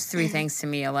 those three things to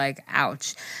me are like,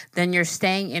 ouch. Then you're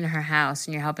staying in her house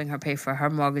and you're helping her pay for her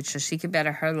mortgage so she could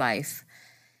better her life.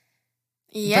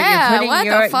 Yeah, but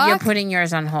the fuck? You're putting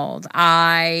yours on hold.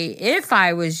 If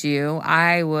I was you,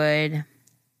 I would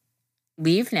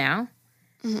leave now,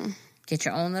 get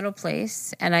your own little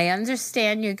place. And I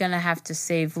understand you're going to have to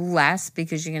save less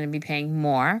because you're going to be paying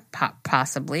more,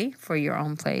 possibly, for your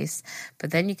own place.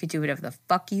 But then you could do whatever the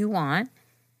fuck you want.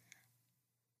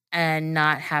 And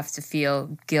not have to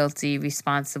feel guilty,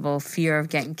 responsible, fear of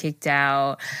getting kicked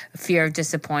out, fear of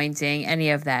disappointing,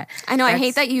 any of that. I know. I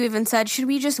hate that you even said, should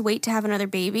we just wait to have another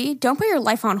baby? Don't put your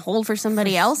life on hold for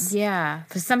somebody else. Yeah.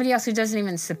 For somebody else who doesn't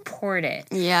even support it.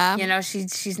 Yeah. You know,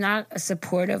 she's not a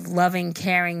supportive, loving,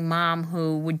 caring mom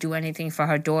who would do anything for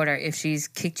her daughter if she's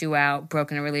kicked you out,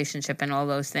 broken a relationship, and all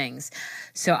those things.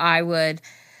 So I would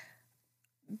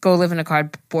go live in a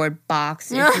cardboard box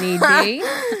if need be.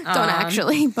 Don't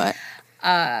actually, but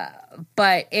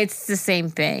it's the same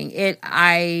thing.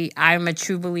 I'm a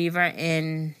true believer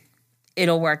in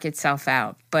it'll work itself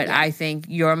out. But yeah. I think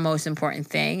your most important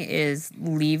thing is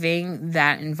leaving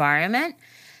that environment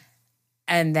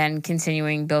and then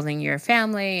continuing building your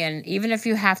family. And even if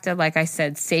you have to, like I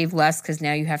said, save less because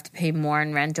now you have to pay more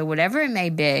in rent or whatever it may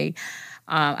be,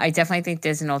 I definitely think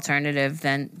there's an alternative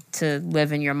than to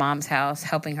live in your mom's house,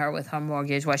 helping her with her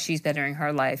mortgage while she's bettering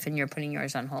her life and you're putting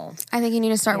yours on hold. I think you need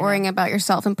to start worrying about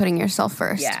yourself and putting yourself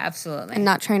first. Yeah, absolutely. And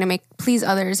not trying to please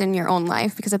others in your own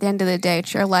life, because at the end of the day,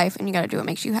 it's your life and you got to do what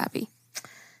makes you happy.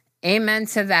 Amen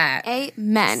to that.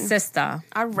 Amen. Sister.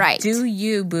 All right. Do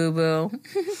you, boo-boo.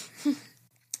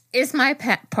 Is my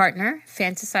partner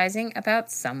fantasizing about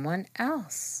someone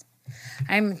else?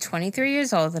 I'm 23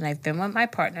 years old and I've been with my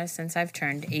partner since I've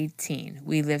turned 18.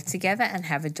 We live together and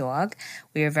have a dog.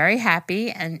 We are very happy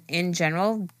and in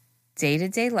general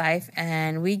day-to-day life,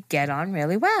 and we get on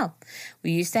really well.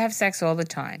 We used to have sex all the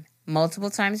time, multiple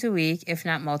times a week, if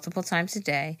not multiple times a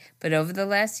day. But over the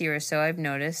last year or so, I've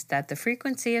noticed that the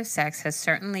frequency of sex has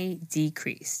certainly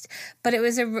decreased. But it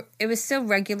was still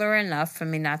regular enough for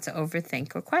me not to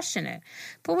overthink or question it.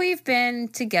 But we've been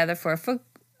together for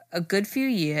a good few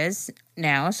years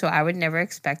now, so I would never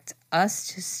expect us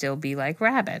to still be like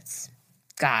rabbits.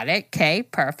 Got it. Okay,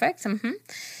 perfect.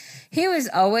 He has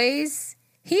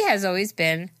always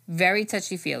been very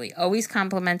touchy-feely, always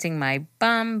complimenting my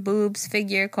bum, boobs,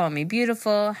 figure, calling me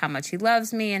beautiful, how much he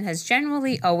loves me, and has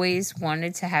generally always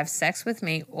wanted to have sex with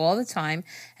me all the time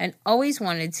and always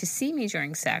wanted to see me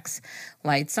during sex.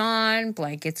 Lights on,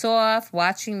 blankets off,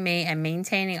 watching me, and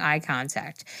maintaining eye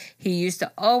contact. He used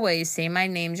to always say my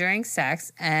name during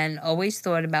sex and always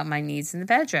thought about my needs in the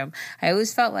bedroom. I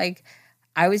always felt like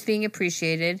I was being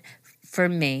appreciated for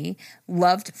me,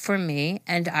 loved for me,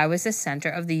 and I was the center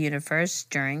of the universe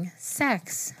during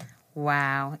sex.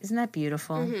 Wow. Isn't that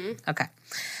beautiful? Mm-hmm. Okay.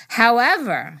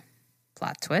 However,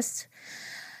 plot twist,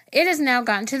 it has now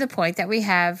gotten to the point that we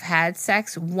have had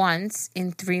sex once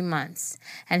in 3 months,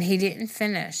 and he didn't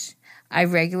finish. I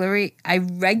regularly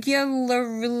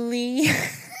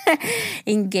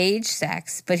engage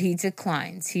sex, but he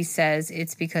declines. He says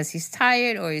it's because he's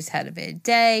tired or he's had a bad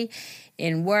day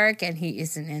in work and he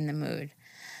isn't in the mood.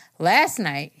 Last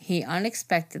night, he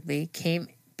unexpectedly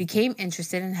became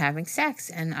interested in having sex,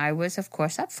 and I was, of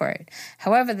course, up for it.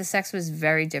 However, the sex was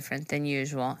very different than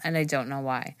usual, and I don't know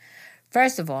why.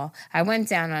 First of all, I went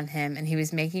down on him and he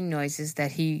was making noises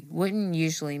that he wouldn't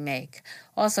usually make.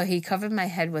 Also, he covered my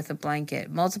head with a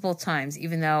blanket multiple times,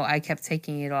 even though I kept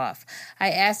taking it off.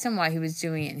 I asked him why he was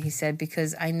doing it, and he said,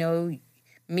 because I know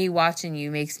me watching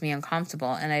you makes me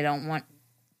uncomfortable and I don't want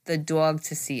the dog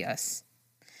to see us.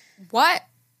 What?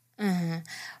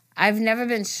 I've never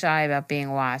been shy about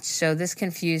being watched, so this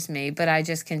confused me, but I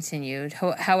just continued.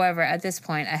 However, at this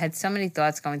point, I had so many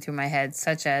thoughts going through my head,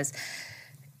 such as,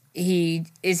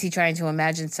 is he trying to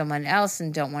imagine someone else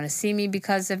and don't want to see me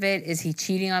because of it? Is he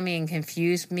cheating on me and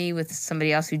confused me with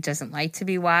somebody else who doesn't like to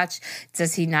be watched?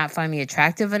 Does he not find me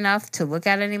attractive enough to look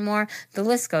at anymore? The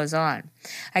list goes on.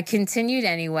 I continued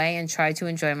anyway and tried to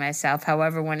enjoy myself.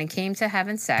 However, when it came to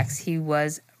having sex, he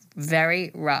was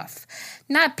very rough.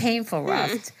 Not painful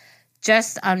rough.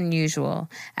 Just unusual.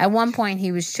 At one point,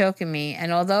 he was choking me,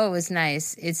 and although it was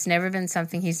nice, it's never been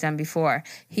something he's done before.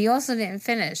 He also didn't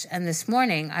finish, and this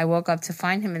morning, I woke up to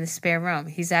find him in the spare room.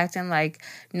 He's acting like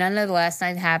none of the last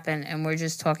night happened, and we're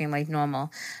just talking like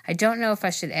normal. I don't know if I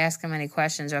should ask him any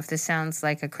questions or if this sounds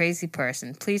like a crazy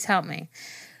person. Please help me.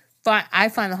 But I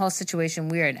find the whole situation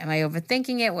weird. Am I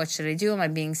overthinking it? What should I do? Am I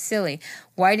being silly?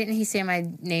 Why didn't he say my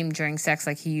name during sex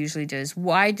like he usually does?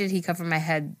 Why did he cover my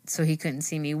head so he couldn't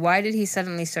see me? Why did he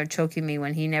suddenly start choking me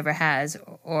when he never has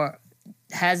or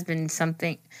has been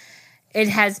something? It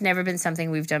has never been something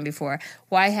we've done before.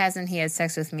 Why hasn't he had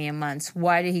sex with me in months?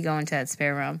 Why did he go into that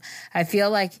spare room? I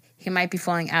feel like he might be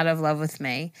falling out of love with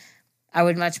me. I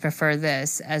would much prefer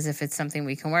this, as if it's something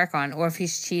we can work on, or if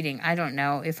he's cheating. I don't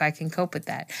know if I can cope with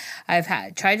that.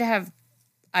 I've tried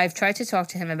to talk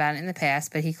to him about it in the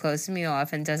past, but he closes me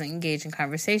off and doesn't engage in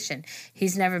conversation.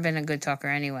 He's never been a good talker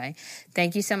anyway.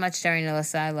 Thank you so much, Jerry and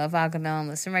Alyssa. I love Agahmil and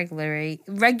listen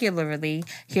regularly.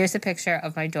 Here's a picture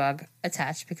of my dog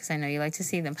attached because I know you like to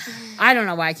see them. I don't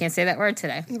know why I can't say that word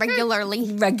today. Regularly.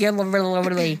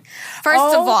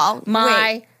 First of all,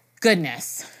 my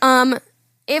goodness.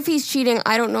 If he's cheating,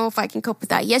 I don't know if I can cope with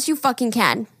that. Yes, you fucking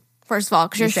can. First of all,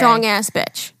 because you're a strong-ass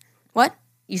bitch. What?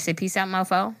 You say peace out,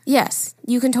 mofo? Yes,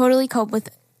 you can totally cope with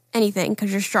anything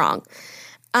because you're strong.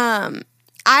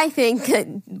 I think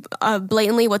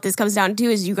blatantly what this comes down to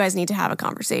is you guys need to have a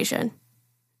conversation.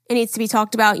 It needs to be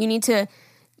talked about. You need to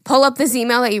pull up this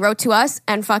email that you wrote to us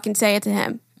and fucking say it to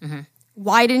him. Mm-hmm.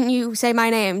 Why didn't you say my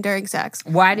name during sex?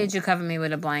 Why did you cover me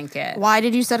with a blanket? Why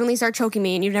did you suddenly start choking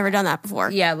me and you've never done that before?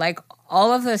 Yeah, like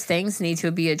all of those things need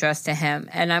to be addressed to him.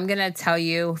 And I'm going to tell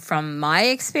you from my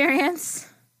experience,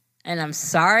 and I'm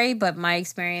sorry, but my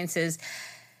experience is,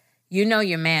 you know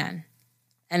your man.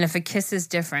 And if a kiss is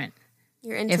different,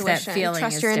 your intuition, if that feeling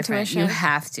trust is your different, intuition. you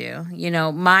have to. You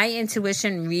know, my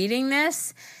intuition reading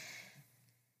this,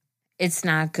 it's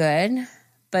not good.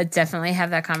 But definitely have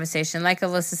that conversation. Like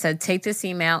Alyssa said, take this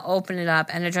email, open it up,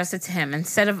 and address it to him.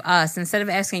 Instead of us, instead of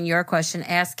asking your question,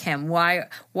 ask him, why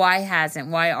hasn't?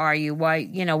 Why are you? Why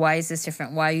is this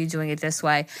different? Why are you doing it this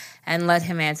way? And let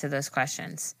him answer those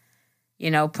questions.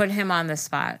 You know, put him on the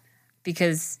spot.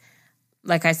 Because,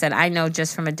 like I said, I know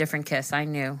just from a different kiss. I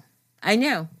knew.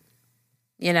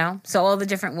 You know, so all the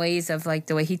different ways of like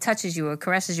the way he touches you or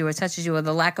caresses you or touches you or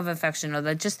the lack of affection or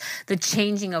the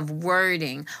changing of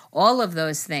wording, all of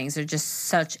those things are just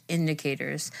such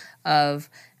indicators of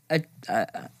a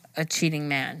cheating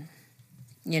man.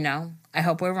 You know, I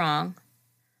hope we're wrong.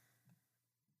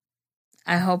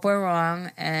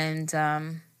 And,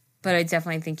 but I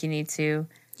definitely think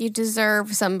you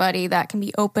deserve somebody that can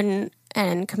be open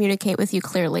and communicate with you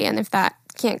clearly. And if that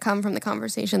can't come from the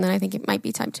conversation, then I think it might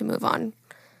be time to move on.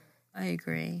 I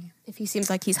agree. If he seems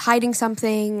like he's hiding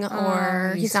something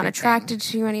or he's not attracted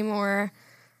to you anymore,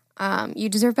 you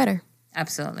deserve better.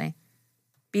 Absolutely.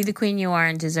 Be the queen you are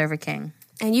and deserve a king.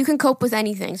 And you can cope with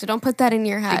anything, so don't put that in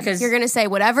your head. Because you're going to say,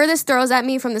 whatever this throws at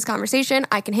me from this conversation,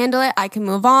 I can handle it, I can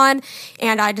move on,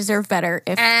 and I deserve better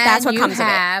if that's what comes of it.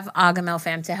 And you have Agahmil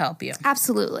fam to help you.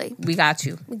 Absolutely. We got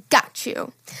you.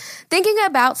 Thinking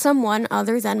about someone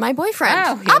other than my boyfriend.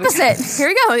 Opposite. Here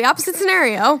we go, the opposite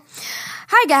scenario.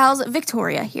 Hi, gals.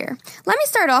 Victoria here. Let me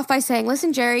start off by saying,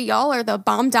 listen, Jerry, y'all are the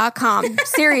bomb.com.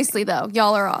 Seriously, though,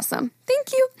 y'all are awesome.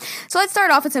 Thank you. So let's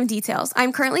start off with some details.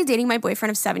 I'm currently dating my boyfriend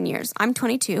of 7 years. I'm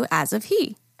 22, as is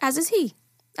he.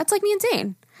 That's like me and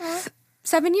Zane.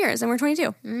 7 years, and we're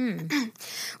 22.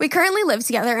 We currently live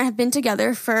together and have been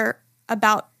together for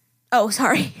about... Oh,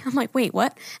 sorry. I'm like, wait,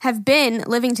 what? Have been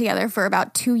living together for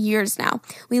about 2 years now.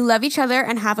 We love each other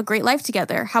and have a great life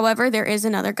together. However, there is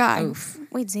another guy. Oof.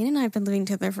 Wait, Zane and I have been living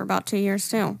together for about 2 years,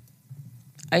 too.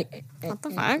 What the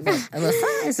fuck?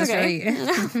 Alyssa, is this Okay.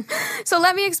 really? So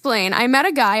let me explain. I met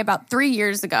a guy about 3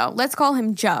 years ago. Let's call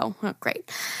him Joe. Oh, great.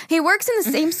 He works in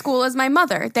the same school as my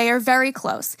mother. They are very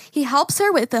close. He helps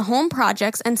her with the home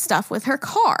projects and stuff with her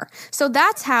car. So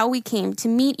that's how we came to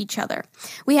meet each other.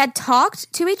 We had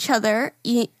talked to each other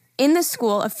in the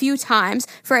school a few times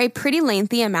for a pretty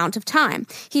lengthy amount of time.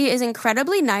 He is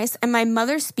incredibly nice, and my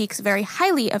mother speaks very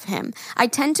highly of him. I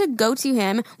tend to go to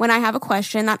him when I have a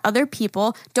question that other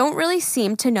people don't really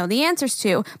seem to know the answers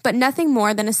to, but nothing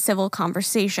more than a civil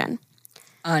conversation.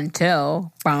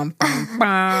 Until one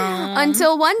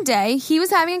day, he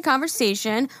was having a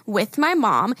conversation with my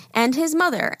mom and his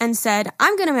mother and said,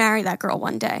 "I'm going to marry that girl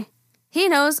one day." He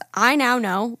knows I now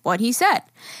know what he said.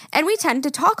 And we tend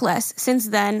to talk less since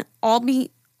then, all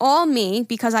me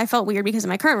because I felt weird because of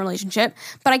my current relationship,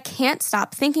 but I can't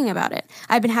stop thinking about it.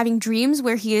 I've been having dreams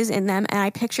where he is in them, and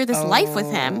I picture this life with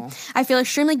him. I feel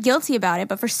extremely guilty about it,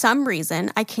 but for some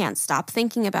reason, I can't stop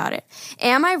thinking about it.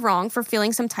 Am I wrong for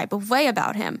feeling some type of way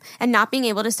about him and not being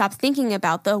able to stop thinking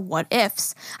about the what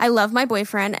ifs? I love my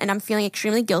boyfriend, and I'm feeling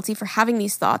extremely guilty for having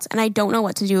these thoughts, and I don't know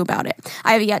what to do about it.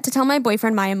 I have yet to tell my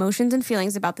boyfriend my emotions and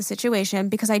feelings about the situation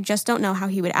because I just don't know how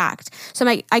he would act. So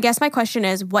I guess my question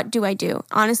is, what do I do?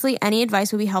 Honestly, any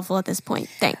advice would be helpful at this point.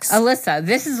 Thanks. Alyssa,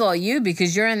 this is all you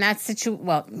because you're in that situation.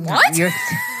 Well, what?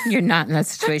 You're not in that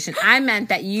situation. I meant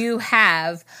that you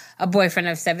have a boyfriend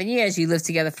of 7 years. You lived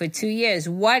together for 2 years.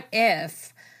 What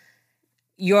if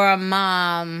your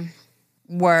mom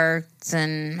worked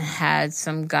and had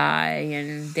some guy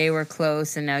and they were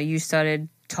close and now you started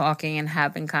talking and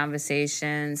having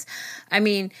conversations? I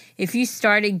mean, if you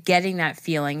started getting that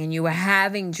feeling and you were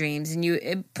having dreams and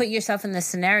you put yourself in the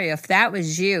scenario, if that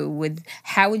was you,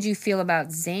 how would you feel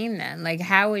about Zane then? Like,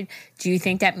 do you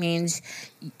think that means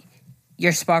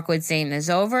your spark with Zane is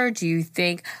over?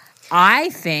 I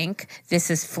think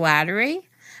this is flattery.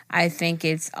 I think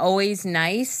it's always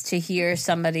nice to hear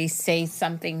somebody say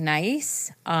something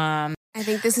nice. I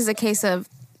think this is a case of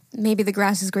maybe the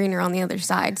grass is greener on the other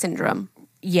side syndrome.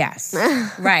 Yes.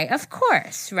 Right. Of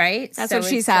course. Right. That's what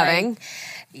she's having.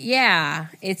 Yeah.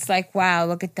 It's like, wow,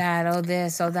 look at that. Oh,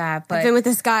 this, oh, that. But I've been with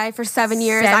this guy for 7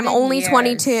 years. I'm only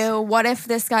 22. What if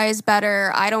this guy is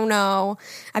better? I don't know.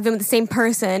 I've been with the same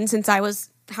person since I was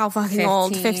how fucking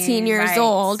old? 15 years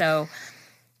old. So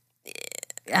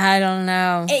I don't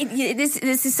know. This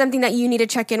is something that you need to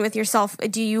check in with yourself.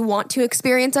 Do you want to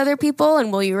experience other people, and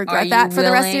will you regret that for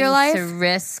the rest of your life? To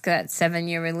risk that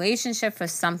 7-year relationship for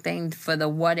something for the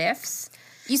what ifs?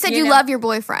 You said you love your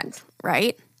boyfriend,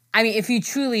 right? I mean, if you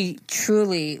truly,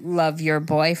 truly love your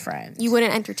boyfriend, you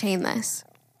wouldn't entertain this.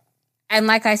 And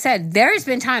like I said, there's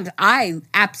been times I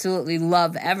absolutely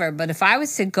love Ever, but if I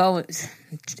was to go,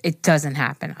 it doesn't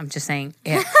happen. I'm just saying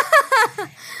if.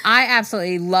 I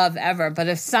absolutely love Ever, but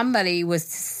if somebody was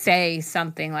to say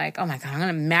something like, "Oh my God, I'm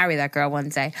going to marry that girl one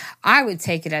day," I would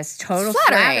take it as total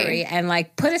flattery and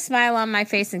like put a smile on my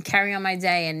face and carry on my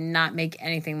day and not make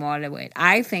anything more to it.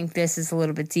 I think this is a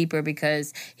little bit deeper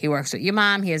because he works with your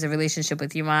mom. He has a relationship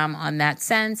with your mom on that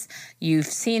sense. You've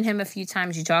seen him a few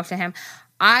times. You talk to him.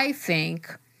 I think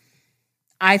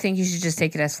you should just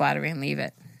take it as flattery and leave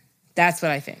it. That's what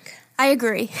I think. I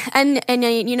agree. And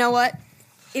you know what?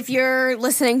 If you're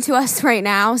listening to us right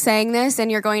now saying this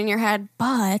and you're going in your head,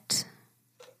 but,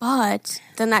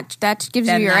 then that gives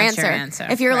you your answer.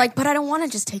 If you're like, but I don't want to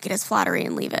just take it as flattery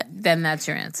and leave it. Then that's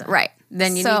your answer. Right.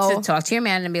 Then you need to talk to your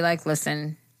man and be like,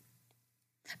 listen.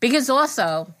 Because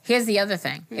also, here's the other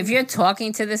thing. If you're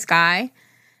talking to this guy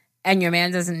and your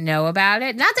man doesn't know about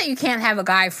it, not that you can't have a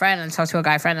guy friend and talk to a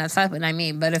guy friend, that's not what I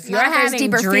mean, but if you're having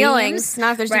deeper feelings,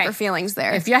 not if there's deeper feelings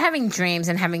there. If you're having dreams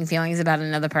and having feelings about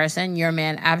another person, your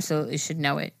man absolutely should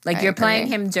know it. Like, you're playing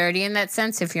him dirty in that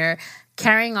sense if you're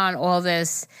carrying on all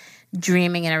this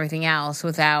dreaming and everything else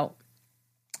without,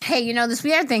 hey, this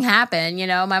weird thing happened,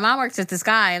 my mom works with this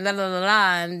guy and blah, blah, blah,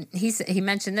 blah, and he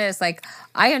mentioned this. Like,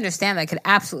 I understand that could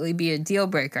absolutely be a deal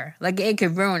breaker. Like, it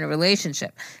could ruin a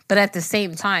relationship. But at the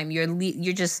same time,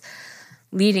 you're just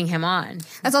leading him on.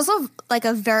 That's also like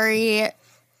a very,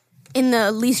 in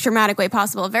the least dramatic way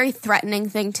possible, a very threatening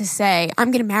thing to say. I'm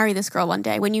going to marry this girl one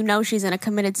day when you know she's in a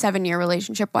committed 7-year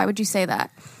relationship. Why would you say that?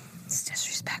 It's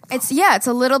disrespectful. It's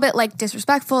a little bit like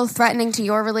disrespectful, threatening to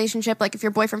your relationship. Like, if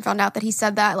your boyfriend found out that he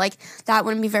said that, like, that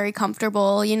wouldn't be very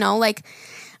comfortable, like,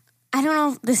 I don't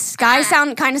know. This guy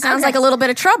sounds like a little bit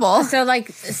of trouble. So, like,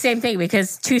 same thing,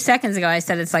 because 2 seconds ago I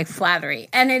said it's like flattery.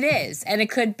 And it is. And it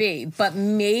could be. But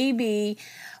maybe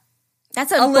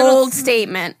that's a bold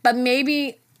statement. But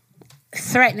maybe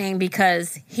threatening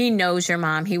because he knows your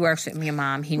mom. He works with your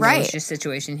mom. He knows your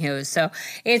situation. He knows. So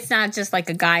it's not just like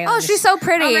a guy on she's so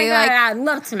pretty. Oh my God, I'd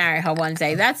love to marry her one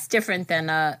day. That's different than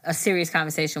a serious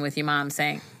conversation with your mom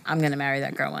saying, I'm going to marry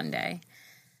that girl one day.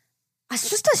 It's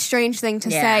just a strange thing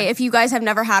to say. If you guys have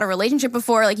never had a relationship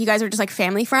before, like you guys are just like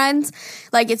family friends,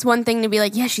 like it's one thing to be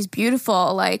like, yeah, she's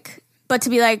beautiful, like, but to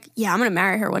be like, yeah, I'm going to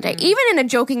marry her one day. Even in a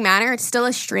joking manner, it's still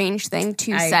a strange thing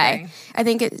to say. Agree. I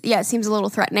think it seems a little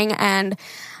threatening, and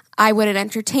I wouldn't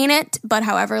entertain it. But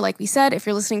however, like we said, if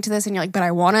you're listening to this and you're like, but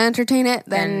I want to entertain it,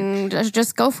 then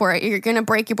just go for it. You're going to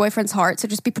break your boyfriend's heart, so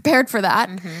just be prepared for that.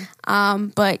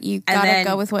 But you got to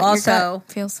go with what your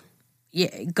gut feels.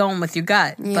 Yeah, going with your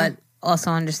gut, but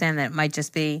also understand that it might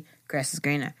just be grass is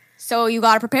greener. So you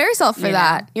got to prepare yourself for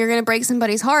that. You're going to break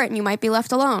somebody's heart and you might be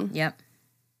left alone. Yep.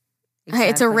 Exactly.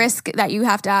 It's a risk that you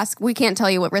have to ask. We can't tell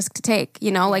you what risk to take. You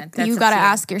know, like you got to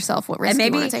ask yourself what risk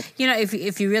you want to take. You know,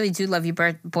 if you really do love your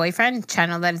boyfriend,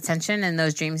 channel that attention and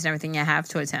those dreams and everything you have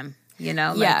towards him. You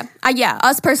know? Like,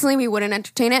 us personally, we wouldn't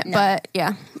entertain it. No. But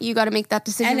yeah, you got to make that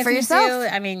decision for yourself.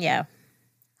 Do, I mean, yeah.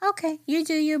 Okay, you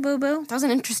do you, boo-boo. That was an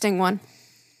interesting one.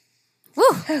 Woo.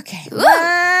 Okay,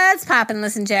 let's pop and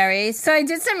listen, Jerry. So I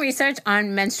did some research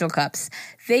on menstrual cups.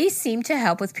 They seem to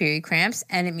help with period cramps,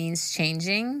 and it means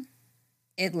changing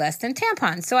it less than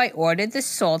tampons. So I ordered the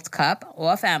Salt Cup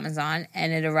off Amazon,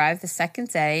 and it arrived the second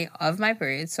day of my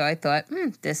period. So I thought,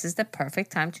 this is the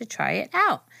perfect time to try it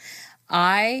out.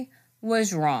 I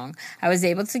was wrong. I was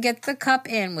able to get the cup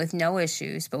in with no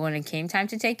issues, but when it came time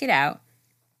to take it out,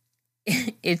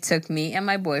 it took me and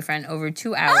my boyfriend over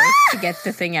 2 hours to get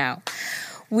the thing out.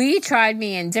 We tried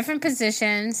me in different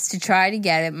positions to try to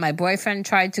get it. My boyfriend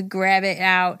tried to grab it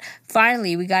out.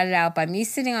 Finally, we got it out by me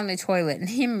sitting on the toilet and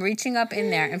him reaching up in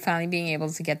there and finally being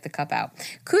able to get the cup out.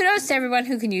 Kudos to everyone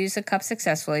who can use the cup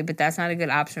successfully, but that's not a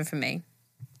good option for me.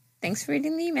 Thanks for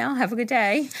reading the email. Have a good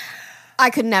day.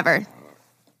 I could never.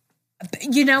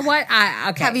 You know what?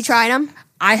 Okay. Have you tried them?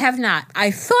 I have not. I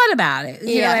thought about it.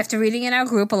 You know, after reading in our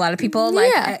group, a lot of people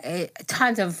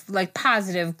tons of like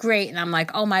positive, great. And I'm like,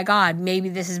 oh my God, maybe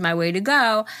this is my way to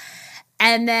go.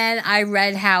 And then I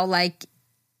read how like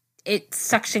it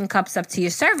suction cups up to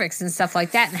your cervix and stuff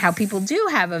like that. And how people do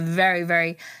have a very,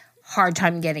 very hard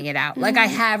time getting it out. Like I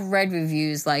have read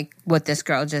reviews like what this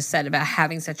girl just said about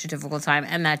having such a difficult time,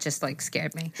 and that just like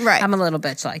scared me. Right. I'm a little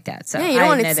bitch like that. So you don't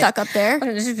want it stuck up there.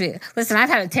 Listen, I've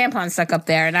had a tampon stuck up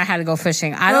there and I had to go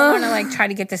fishing. I don't want to like try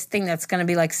to get this thing that's going to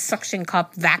be like suction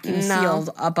cup vacuum sealed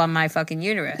up on my fucking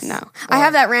uterus. No. I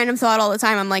have that random thought all the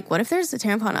time. I'm like, what if there's a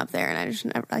tampon up there and I just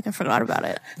never, like I forgot about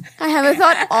it. I have a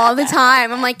thought all the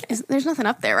time. I'm like, there's nothing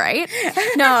up there, right?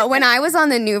 No, when I was on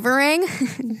the NuvaRing,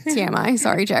 TMI,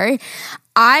 sorry, Jerry,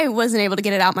 I wasn't able to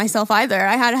get it out myself either.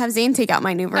 I had to have Zane take out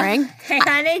my NuvaRing. Hey,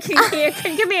 honey, can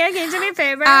you do me a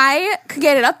favor? I could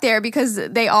get it up there because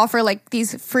they offer like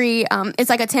these free, it's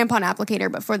like a tampon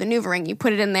applicator, but for the NuvaRing, you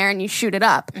put it in there and you shoot it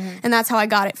up. And that's how I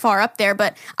got it far up there.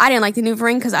 But I didn't like the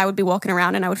NuvaRing because I would be walking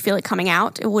around and I would feel it coming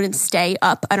out. It wouldn't stay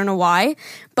up. I don't know why.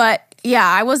 But yeah,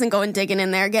 I wasn't going digging in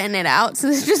there, getting it out. So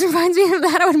this just reminds me of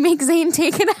that. I would make Zane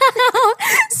take it out.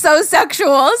 So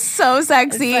sexual, so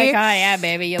sexy. It's like, oh yeah,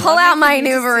 baby. You pull out my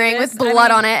NuvaRing with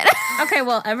blood on it. Okay,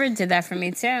 well, Everett did that for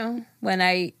me too.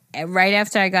 Right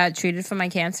after I got treated for my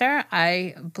cancer,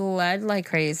 I bled like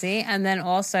crazy. And then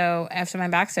also after my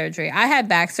back surgery. I had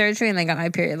back surgery and then got my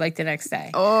period like the next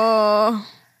day. Oh.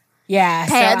 Yeah.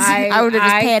 Pads. So I would have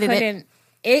just padded it.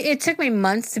 It took me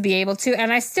months to be able to,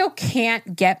 and I still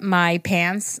can't get my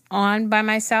pants on by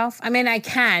myself. I mean, I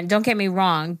can, don't get me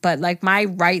wrong, but like my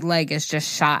right leg is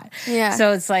just shot. Yeah.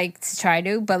 So it's like to try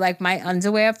to, but like my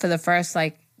underwear for the first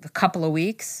like a couple of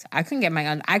weeks, I couldn't get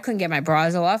my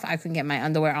bras off. I couldn't get my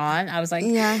underwear on. I was like,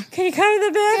 can you come to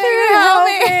the bathroom?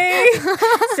 Help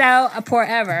me. So poor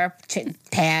Ever,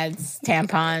 pads,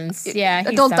 tampons,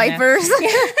 adult diapers.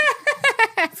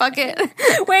 Fuck it.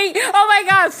 Wait, oh my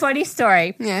God, funny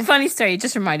story. Yeah. Funny story,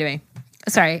 just reminded me.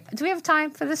 Sorry, do we have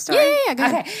time for this story? Yeah, go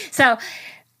ahead. Okay, so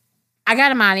I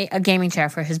got Amani a gaming chair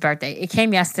for his birthday. It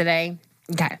came yesterday.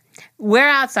 Okay. We're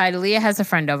outside. Aaliyah has a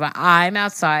friend over. I'm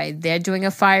outside. They're doing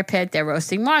a fire pit. They're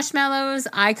roasting marshmallows.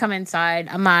 I come inside.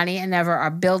 Amani and Ever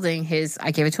are building his,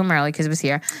 I gave it to him early because it was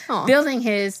here, building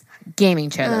his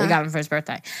gaming chair that we got him for his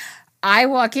birthday. I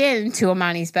walk into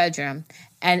Amani's bedroom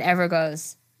and Ever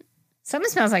goes, something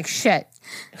smells like shit.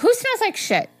 Who smells like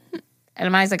shit? And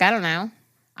Amani's like, I don't know.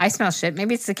 I smell shit.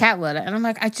 Maybe it's the cat litter. And I'm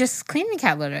like, I just cleaned the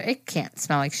cat litter. It can't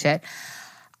smell like shit.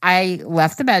 I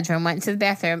left the bedroom, went into the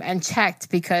bathroom, and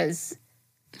checked because...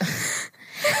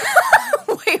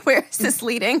 Wait, where is this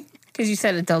leading? Because you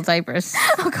said adult diapers.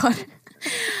 Oh, God.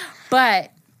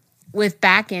 But with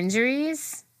back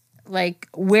injuries, like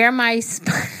where my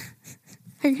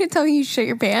Are you gonna tell me you shit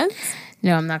your pants?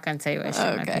 No, I'm not gonna tell you I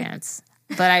shit my pants.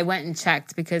 But I went and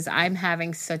checked because I'm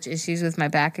having such issues with my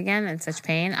back again and such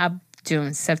pain. I'm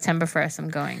doing September 1st. I'm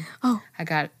going. Oh, I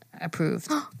got approved.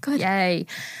 Oh, good. Yay!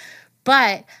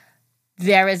 But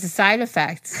there is a side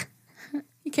effect.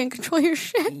 You can't control your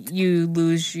shit. You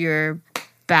lose your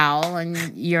bowel and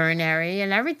urinary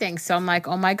and everything. So I'm like,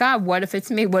 oh my God, what if it's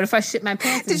me? What if I shit my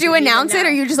pants? Did you announce it or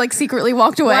you just like secretly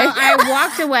walked away? Well, I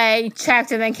walked away,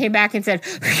 checked, and then came back and said,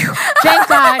 thank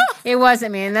God it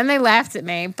wasn't me. And then they laughed at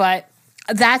me. But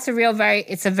that's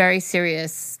it's a very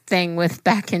serious thing with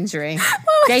back injury.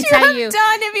 What they would tell you have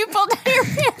done if you pulled down your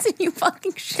pants and you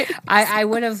fucking shit? I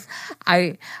would have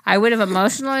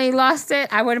emotionally lost it.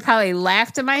 I would have probably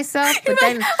laughed at myself, but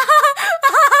then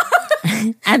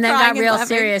and then got real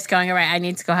serious going, all right, I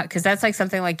need to go, because that's like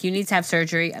something like you need to have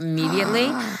surgery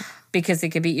immediately because it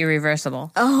could be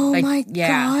irreversible. Oh like, my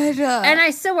God. And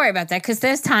I still worry about that because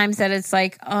there's times that it's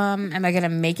like, am I going to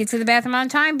make it to the bathroom on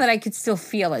time? But I could still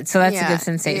feel it. So that's a good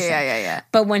sensation. Yeah.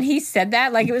 But when he said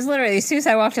that, like it was literally as soon as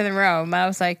I walked in the room, I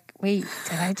was like, wait,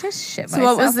 did I just shit myself? So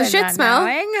what was the shit smell?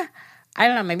 Knowing? I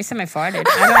don't know. Maybe somebody farted.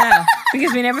 I don't know.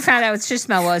 Because we never found out what shit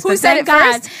smell was. Who said it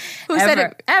first? Who said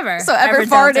it? Ever. So Ever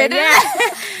farted. Yeah.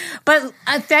 But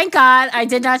thank God I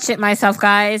did not shit myself,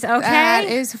 guys. Okay? That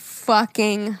is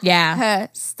fucking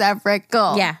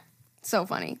hysterical. Yeah. So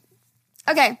funny.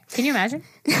 Okay. Can you imagine?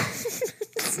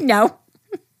 No.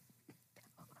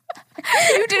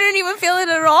 You didn't even feel it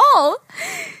at all.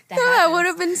 That would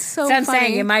have been so funny. I'm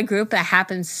saying, in my group, that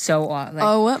happens so often. Like,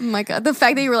 oh my God. The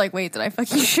fact that you were like, wait, did I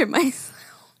fucking shit myself?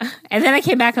 And then I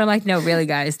came back and I'm like, no, really,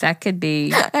 guys, that could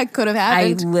be. That could have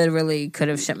happened. I literally could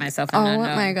have shit myself. And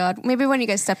oh my God. Maybe when you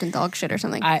guys stepped in dog shit or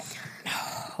something. I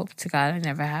hope to God I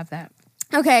never have that.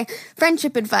 Okay,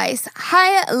 friendship advice.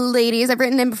 Hi, ladies. I've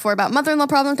written in before about mother-in-law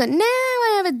problems, but now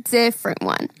I have a different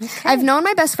one. Okay. I've known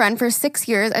my best friend for 6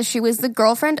 years as she was the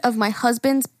girlfriend of my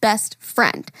husband's best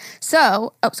friend.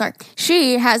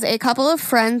 She has a couple of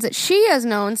friends that she has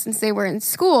known since they were in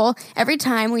school. Every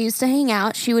time we used to hang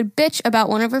out, she would bitch about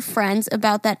one of her friends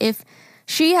about that if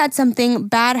she had something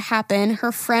bad happen,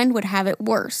 her friend would have it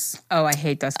worse. Oh, I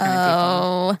hate those kind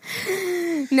of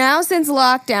people. Now, since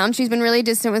lockdown, she's been really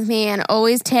distant with me and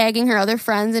always tagging her other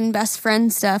friends and best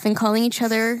friend stuff and calling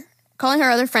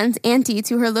her other friends auntie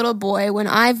to her little boy when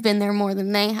I've been there more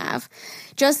than they have.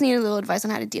 Just need a little advice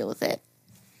on how to deal with it.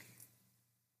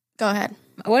 Go ahead.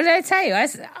 What did I tell you? I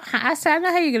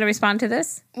know how you're going to respond to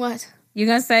this. What? You're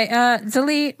going to say,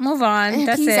 delete, move on.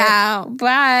 That's Peace it. out.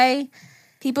 Bye.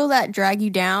 People that drag you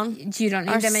down. You don't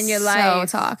need them in your life.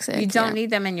 So toxic. You don't need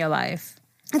them in your life.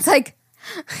 It's like,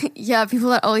 yeah, people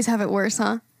that always have it worse,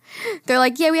 huh? They're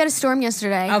like, yeah, we had a storm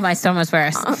yesterday. Oh, my storm was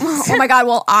worse. Oh my God,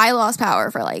 well, I lost power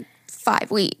for like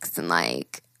 5 weeks and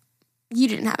like, you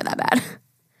didn't have it that bad.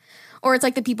 Or it's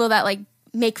like the people that like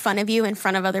make fun of you in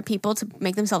front of other people to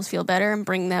make themselves feel better and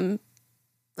bring them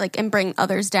like, and bring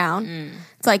others down.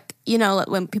 It's like, you know,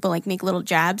 when people like make little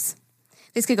jabs.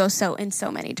 This could go in so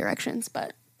many directions,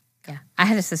 but. Yeah. I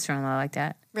had a sister-in-law like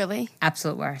that. Really?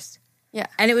 Absolute worst. Yeah.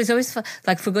 And it was always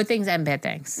like for good things and bad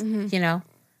things, you know?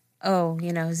 Oh,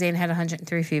 you know, Zane had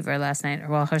 103 fever last night, or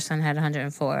well, her son had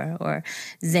 104, or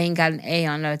Zane got an A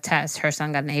on a test, her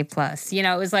son got an A+. You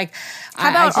know, it was like... How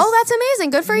about, that's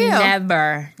amazing, good for you.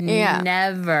 Never.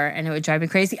 And it would drive me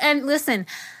crazy. And listen,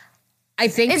 I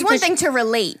think... It's one thing to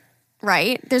relate,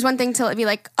 right? There's one thing to be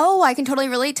like, oh, I can totally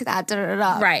relate to that,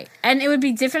 da-da-da-da. Right. And it would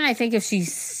be different, I think, if she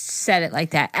said it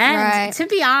like that. And to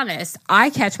be honest, I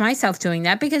catch myself doing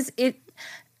that because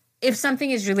if something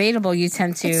is relatable, you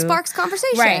tend to... It sparks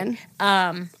conversation.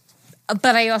 Right.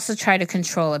 But I also try to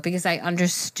control it because I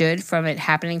understood from it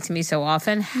happening to me so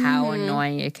often how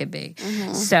annoying it could be.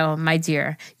 So, my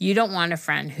dear, you don't want a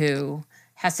friend who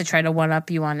has to try to one-up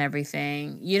you on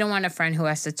everything. You don't want a friend who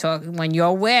has to talk... When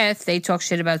you're with, they talk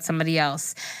shit about somebody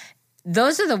else.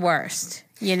 Those are the worst,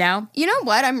 you know? You know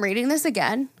what? I'm reading this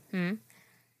again.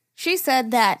 She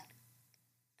said that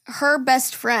her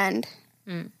best friend...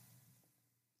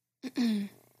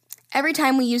 Every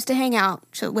time we used to hang out,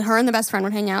 so when her and the best friend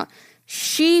would hang out,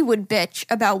 she would bitch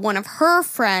about one of her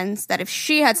friends that if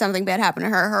she had something bad happen to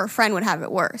her, her friend would have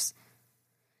it worse.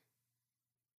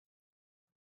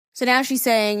 So now she's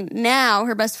saying now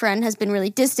her best friend has been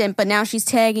really distant, but now she's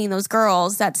tagging those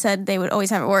girls that said they would always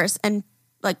have it worse. And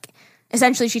like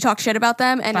essentially she talked shit about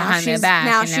them and behind their back.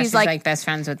 Now she's like best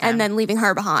friends with them. And then leaving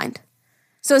her behind.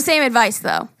 So same advice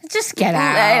though. Just get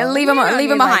out. Leave them behind.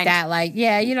 Like that. Like,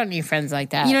 yeah, you don't need friends like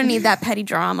that. You don't need that petty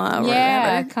drama. Or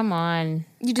whatever. Come on.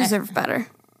 You deserve better.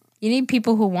 You need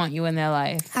people who want you in their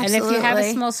life. Absolutely. And if you have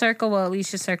a small circle, well, at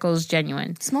least your circle is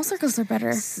genuine. Small circles are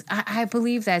better. I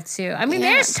believe that too. I mean,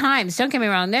 there's times, don't get me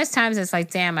wrong, there's times it's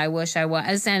like, damn, I wish I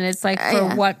was. And it's like,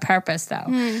 for what purpose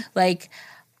though? Like,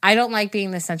 I don't like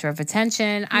being the center of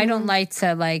attention. I don't like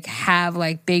to like have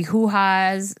like big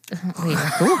hoo-has. Wait,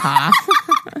 hoo-ha?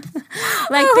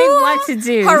 Like big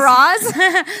what-to-dos. Hurrahs?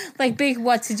 Like big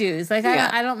what-to-dos. Like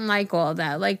I don't like all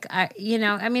that. Like, I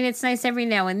mean, it's nice every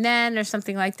now and then or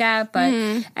something like that. But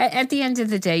at the end of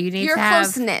the day, you need to have... Your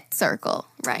close-knit circle,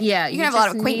 right? Yeah. You can have a lot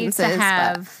of acquaintances. Need to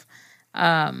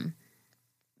have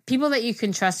people that you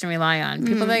can trust and rely on.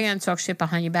 People that are going to talk shit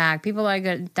behind your back. People that are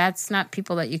good. That's not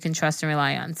people that you can trust and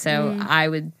rely on. So I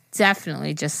would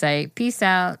definitely just say, peace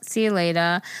out. See you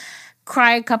later.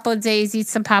 Cry a couple of days, eat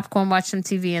some popcorn, watch some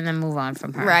TV, and then move on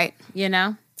from her. Right. You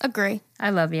know? Agree. I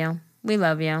love you. We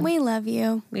love you. We love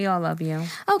you. We all love you.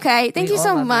 Okay. Thank you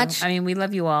so much. I mean, we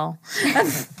love you all.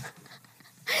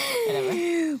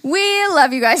 We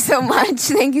love you guys so much.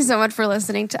 Thank you so much for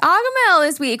listening to Agahmil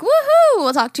this week. Woohoo!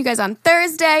 We'll talk to you guys on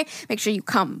Thursday. Make sure you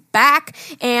come back.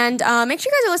 And make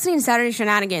sure you guys are listening to Saturday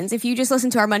Shenanigans. If you just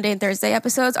listen to our Monday and Thursday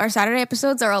episodes, our Saturday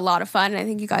episodes are a lot of fun. And I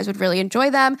think you guys would really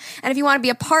enjoy them. And if you want to be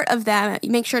a part of them,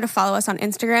 make sure to follow us on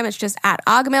Instagram. It's just at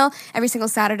Agahmil. Every single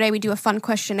Saturday, we do a fun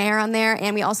questionnaire on there.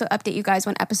 And we also update you guys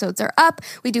when episodes are up.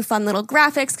 We do fun little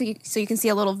graphics so you can see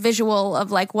a little visual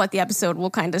of like what the episode will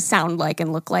kind of sound like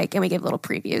and look like. And we give little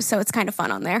previews. So it's kind of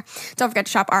fun on there. Don't forget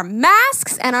to shop our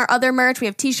masks and our other merch. We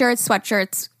have t-shirts,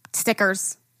 sweatshirts,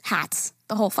 stickers, hats,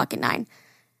 the whole fucking nine.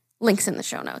 Links in the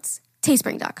show notes.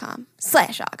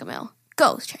 Teespring.com/Agahmil.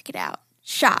 Go check it out.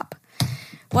 Shop.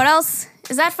 What else?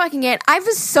 Is that fucking it? I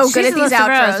was so good at these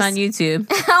outros on YouTube.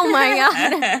 Oh my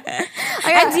god!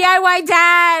 And DIY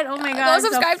Dad. Oh my god! Go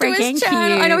subscribe so to his channel.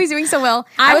 cute. I know he's doing so well.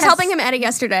 I was helping him edit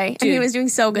yesterday, and he was doing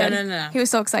so good. No. He was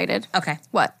so excited. Okay.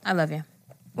 What? I love you.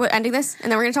 We're ending this,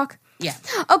 and then we're gonna talk. Yeah.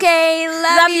 Okay.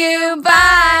 Love you.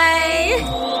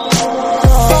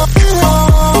 Bye.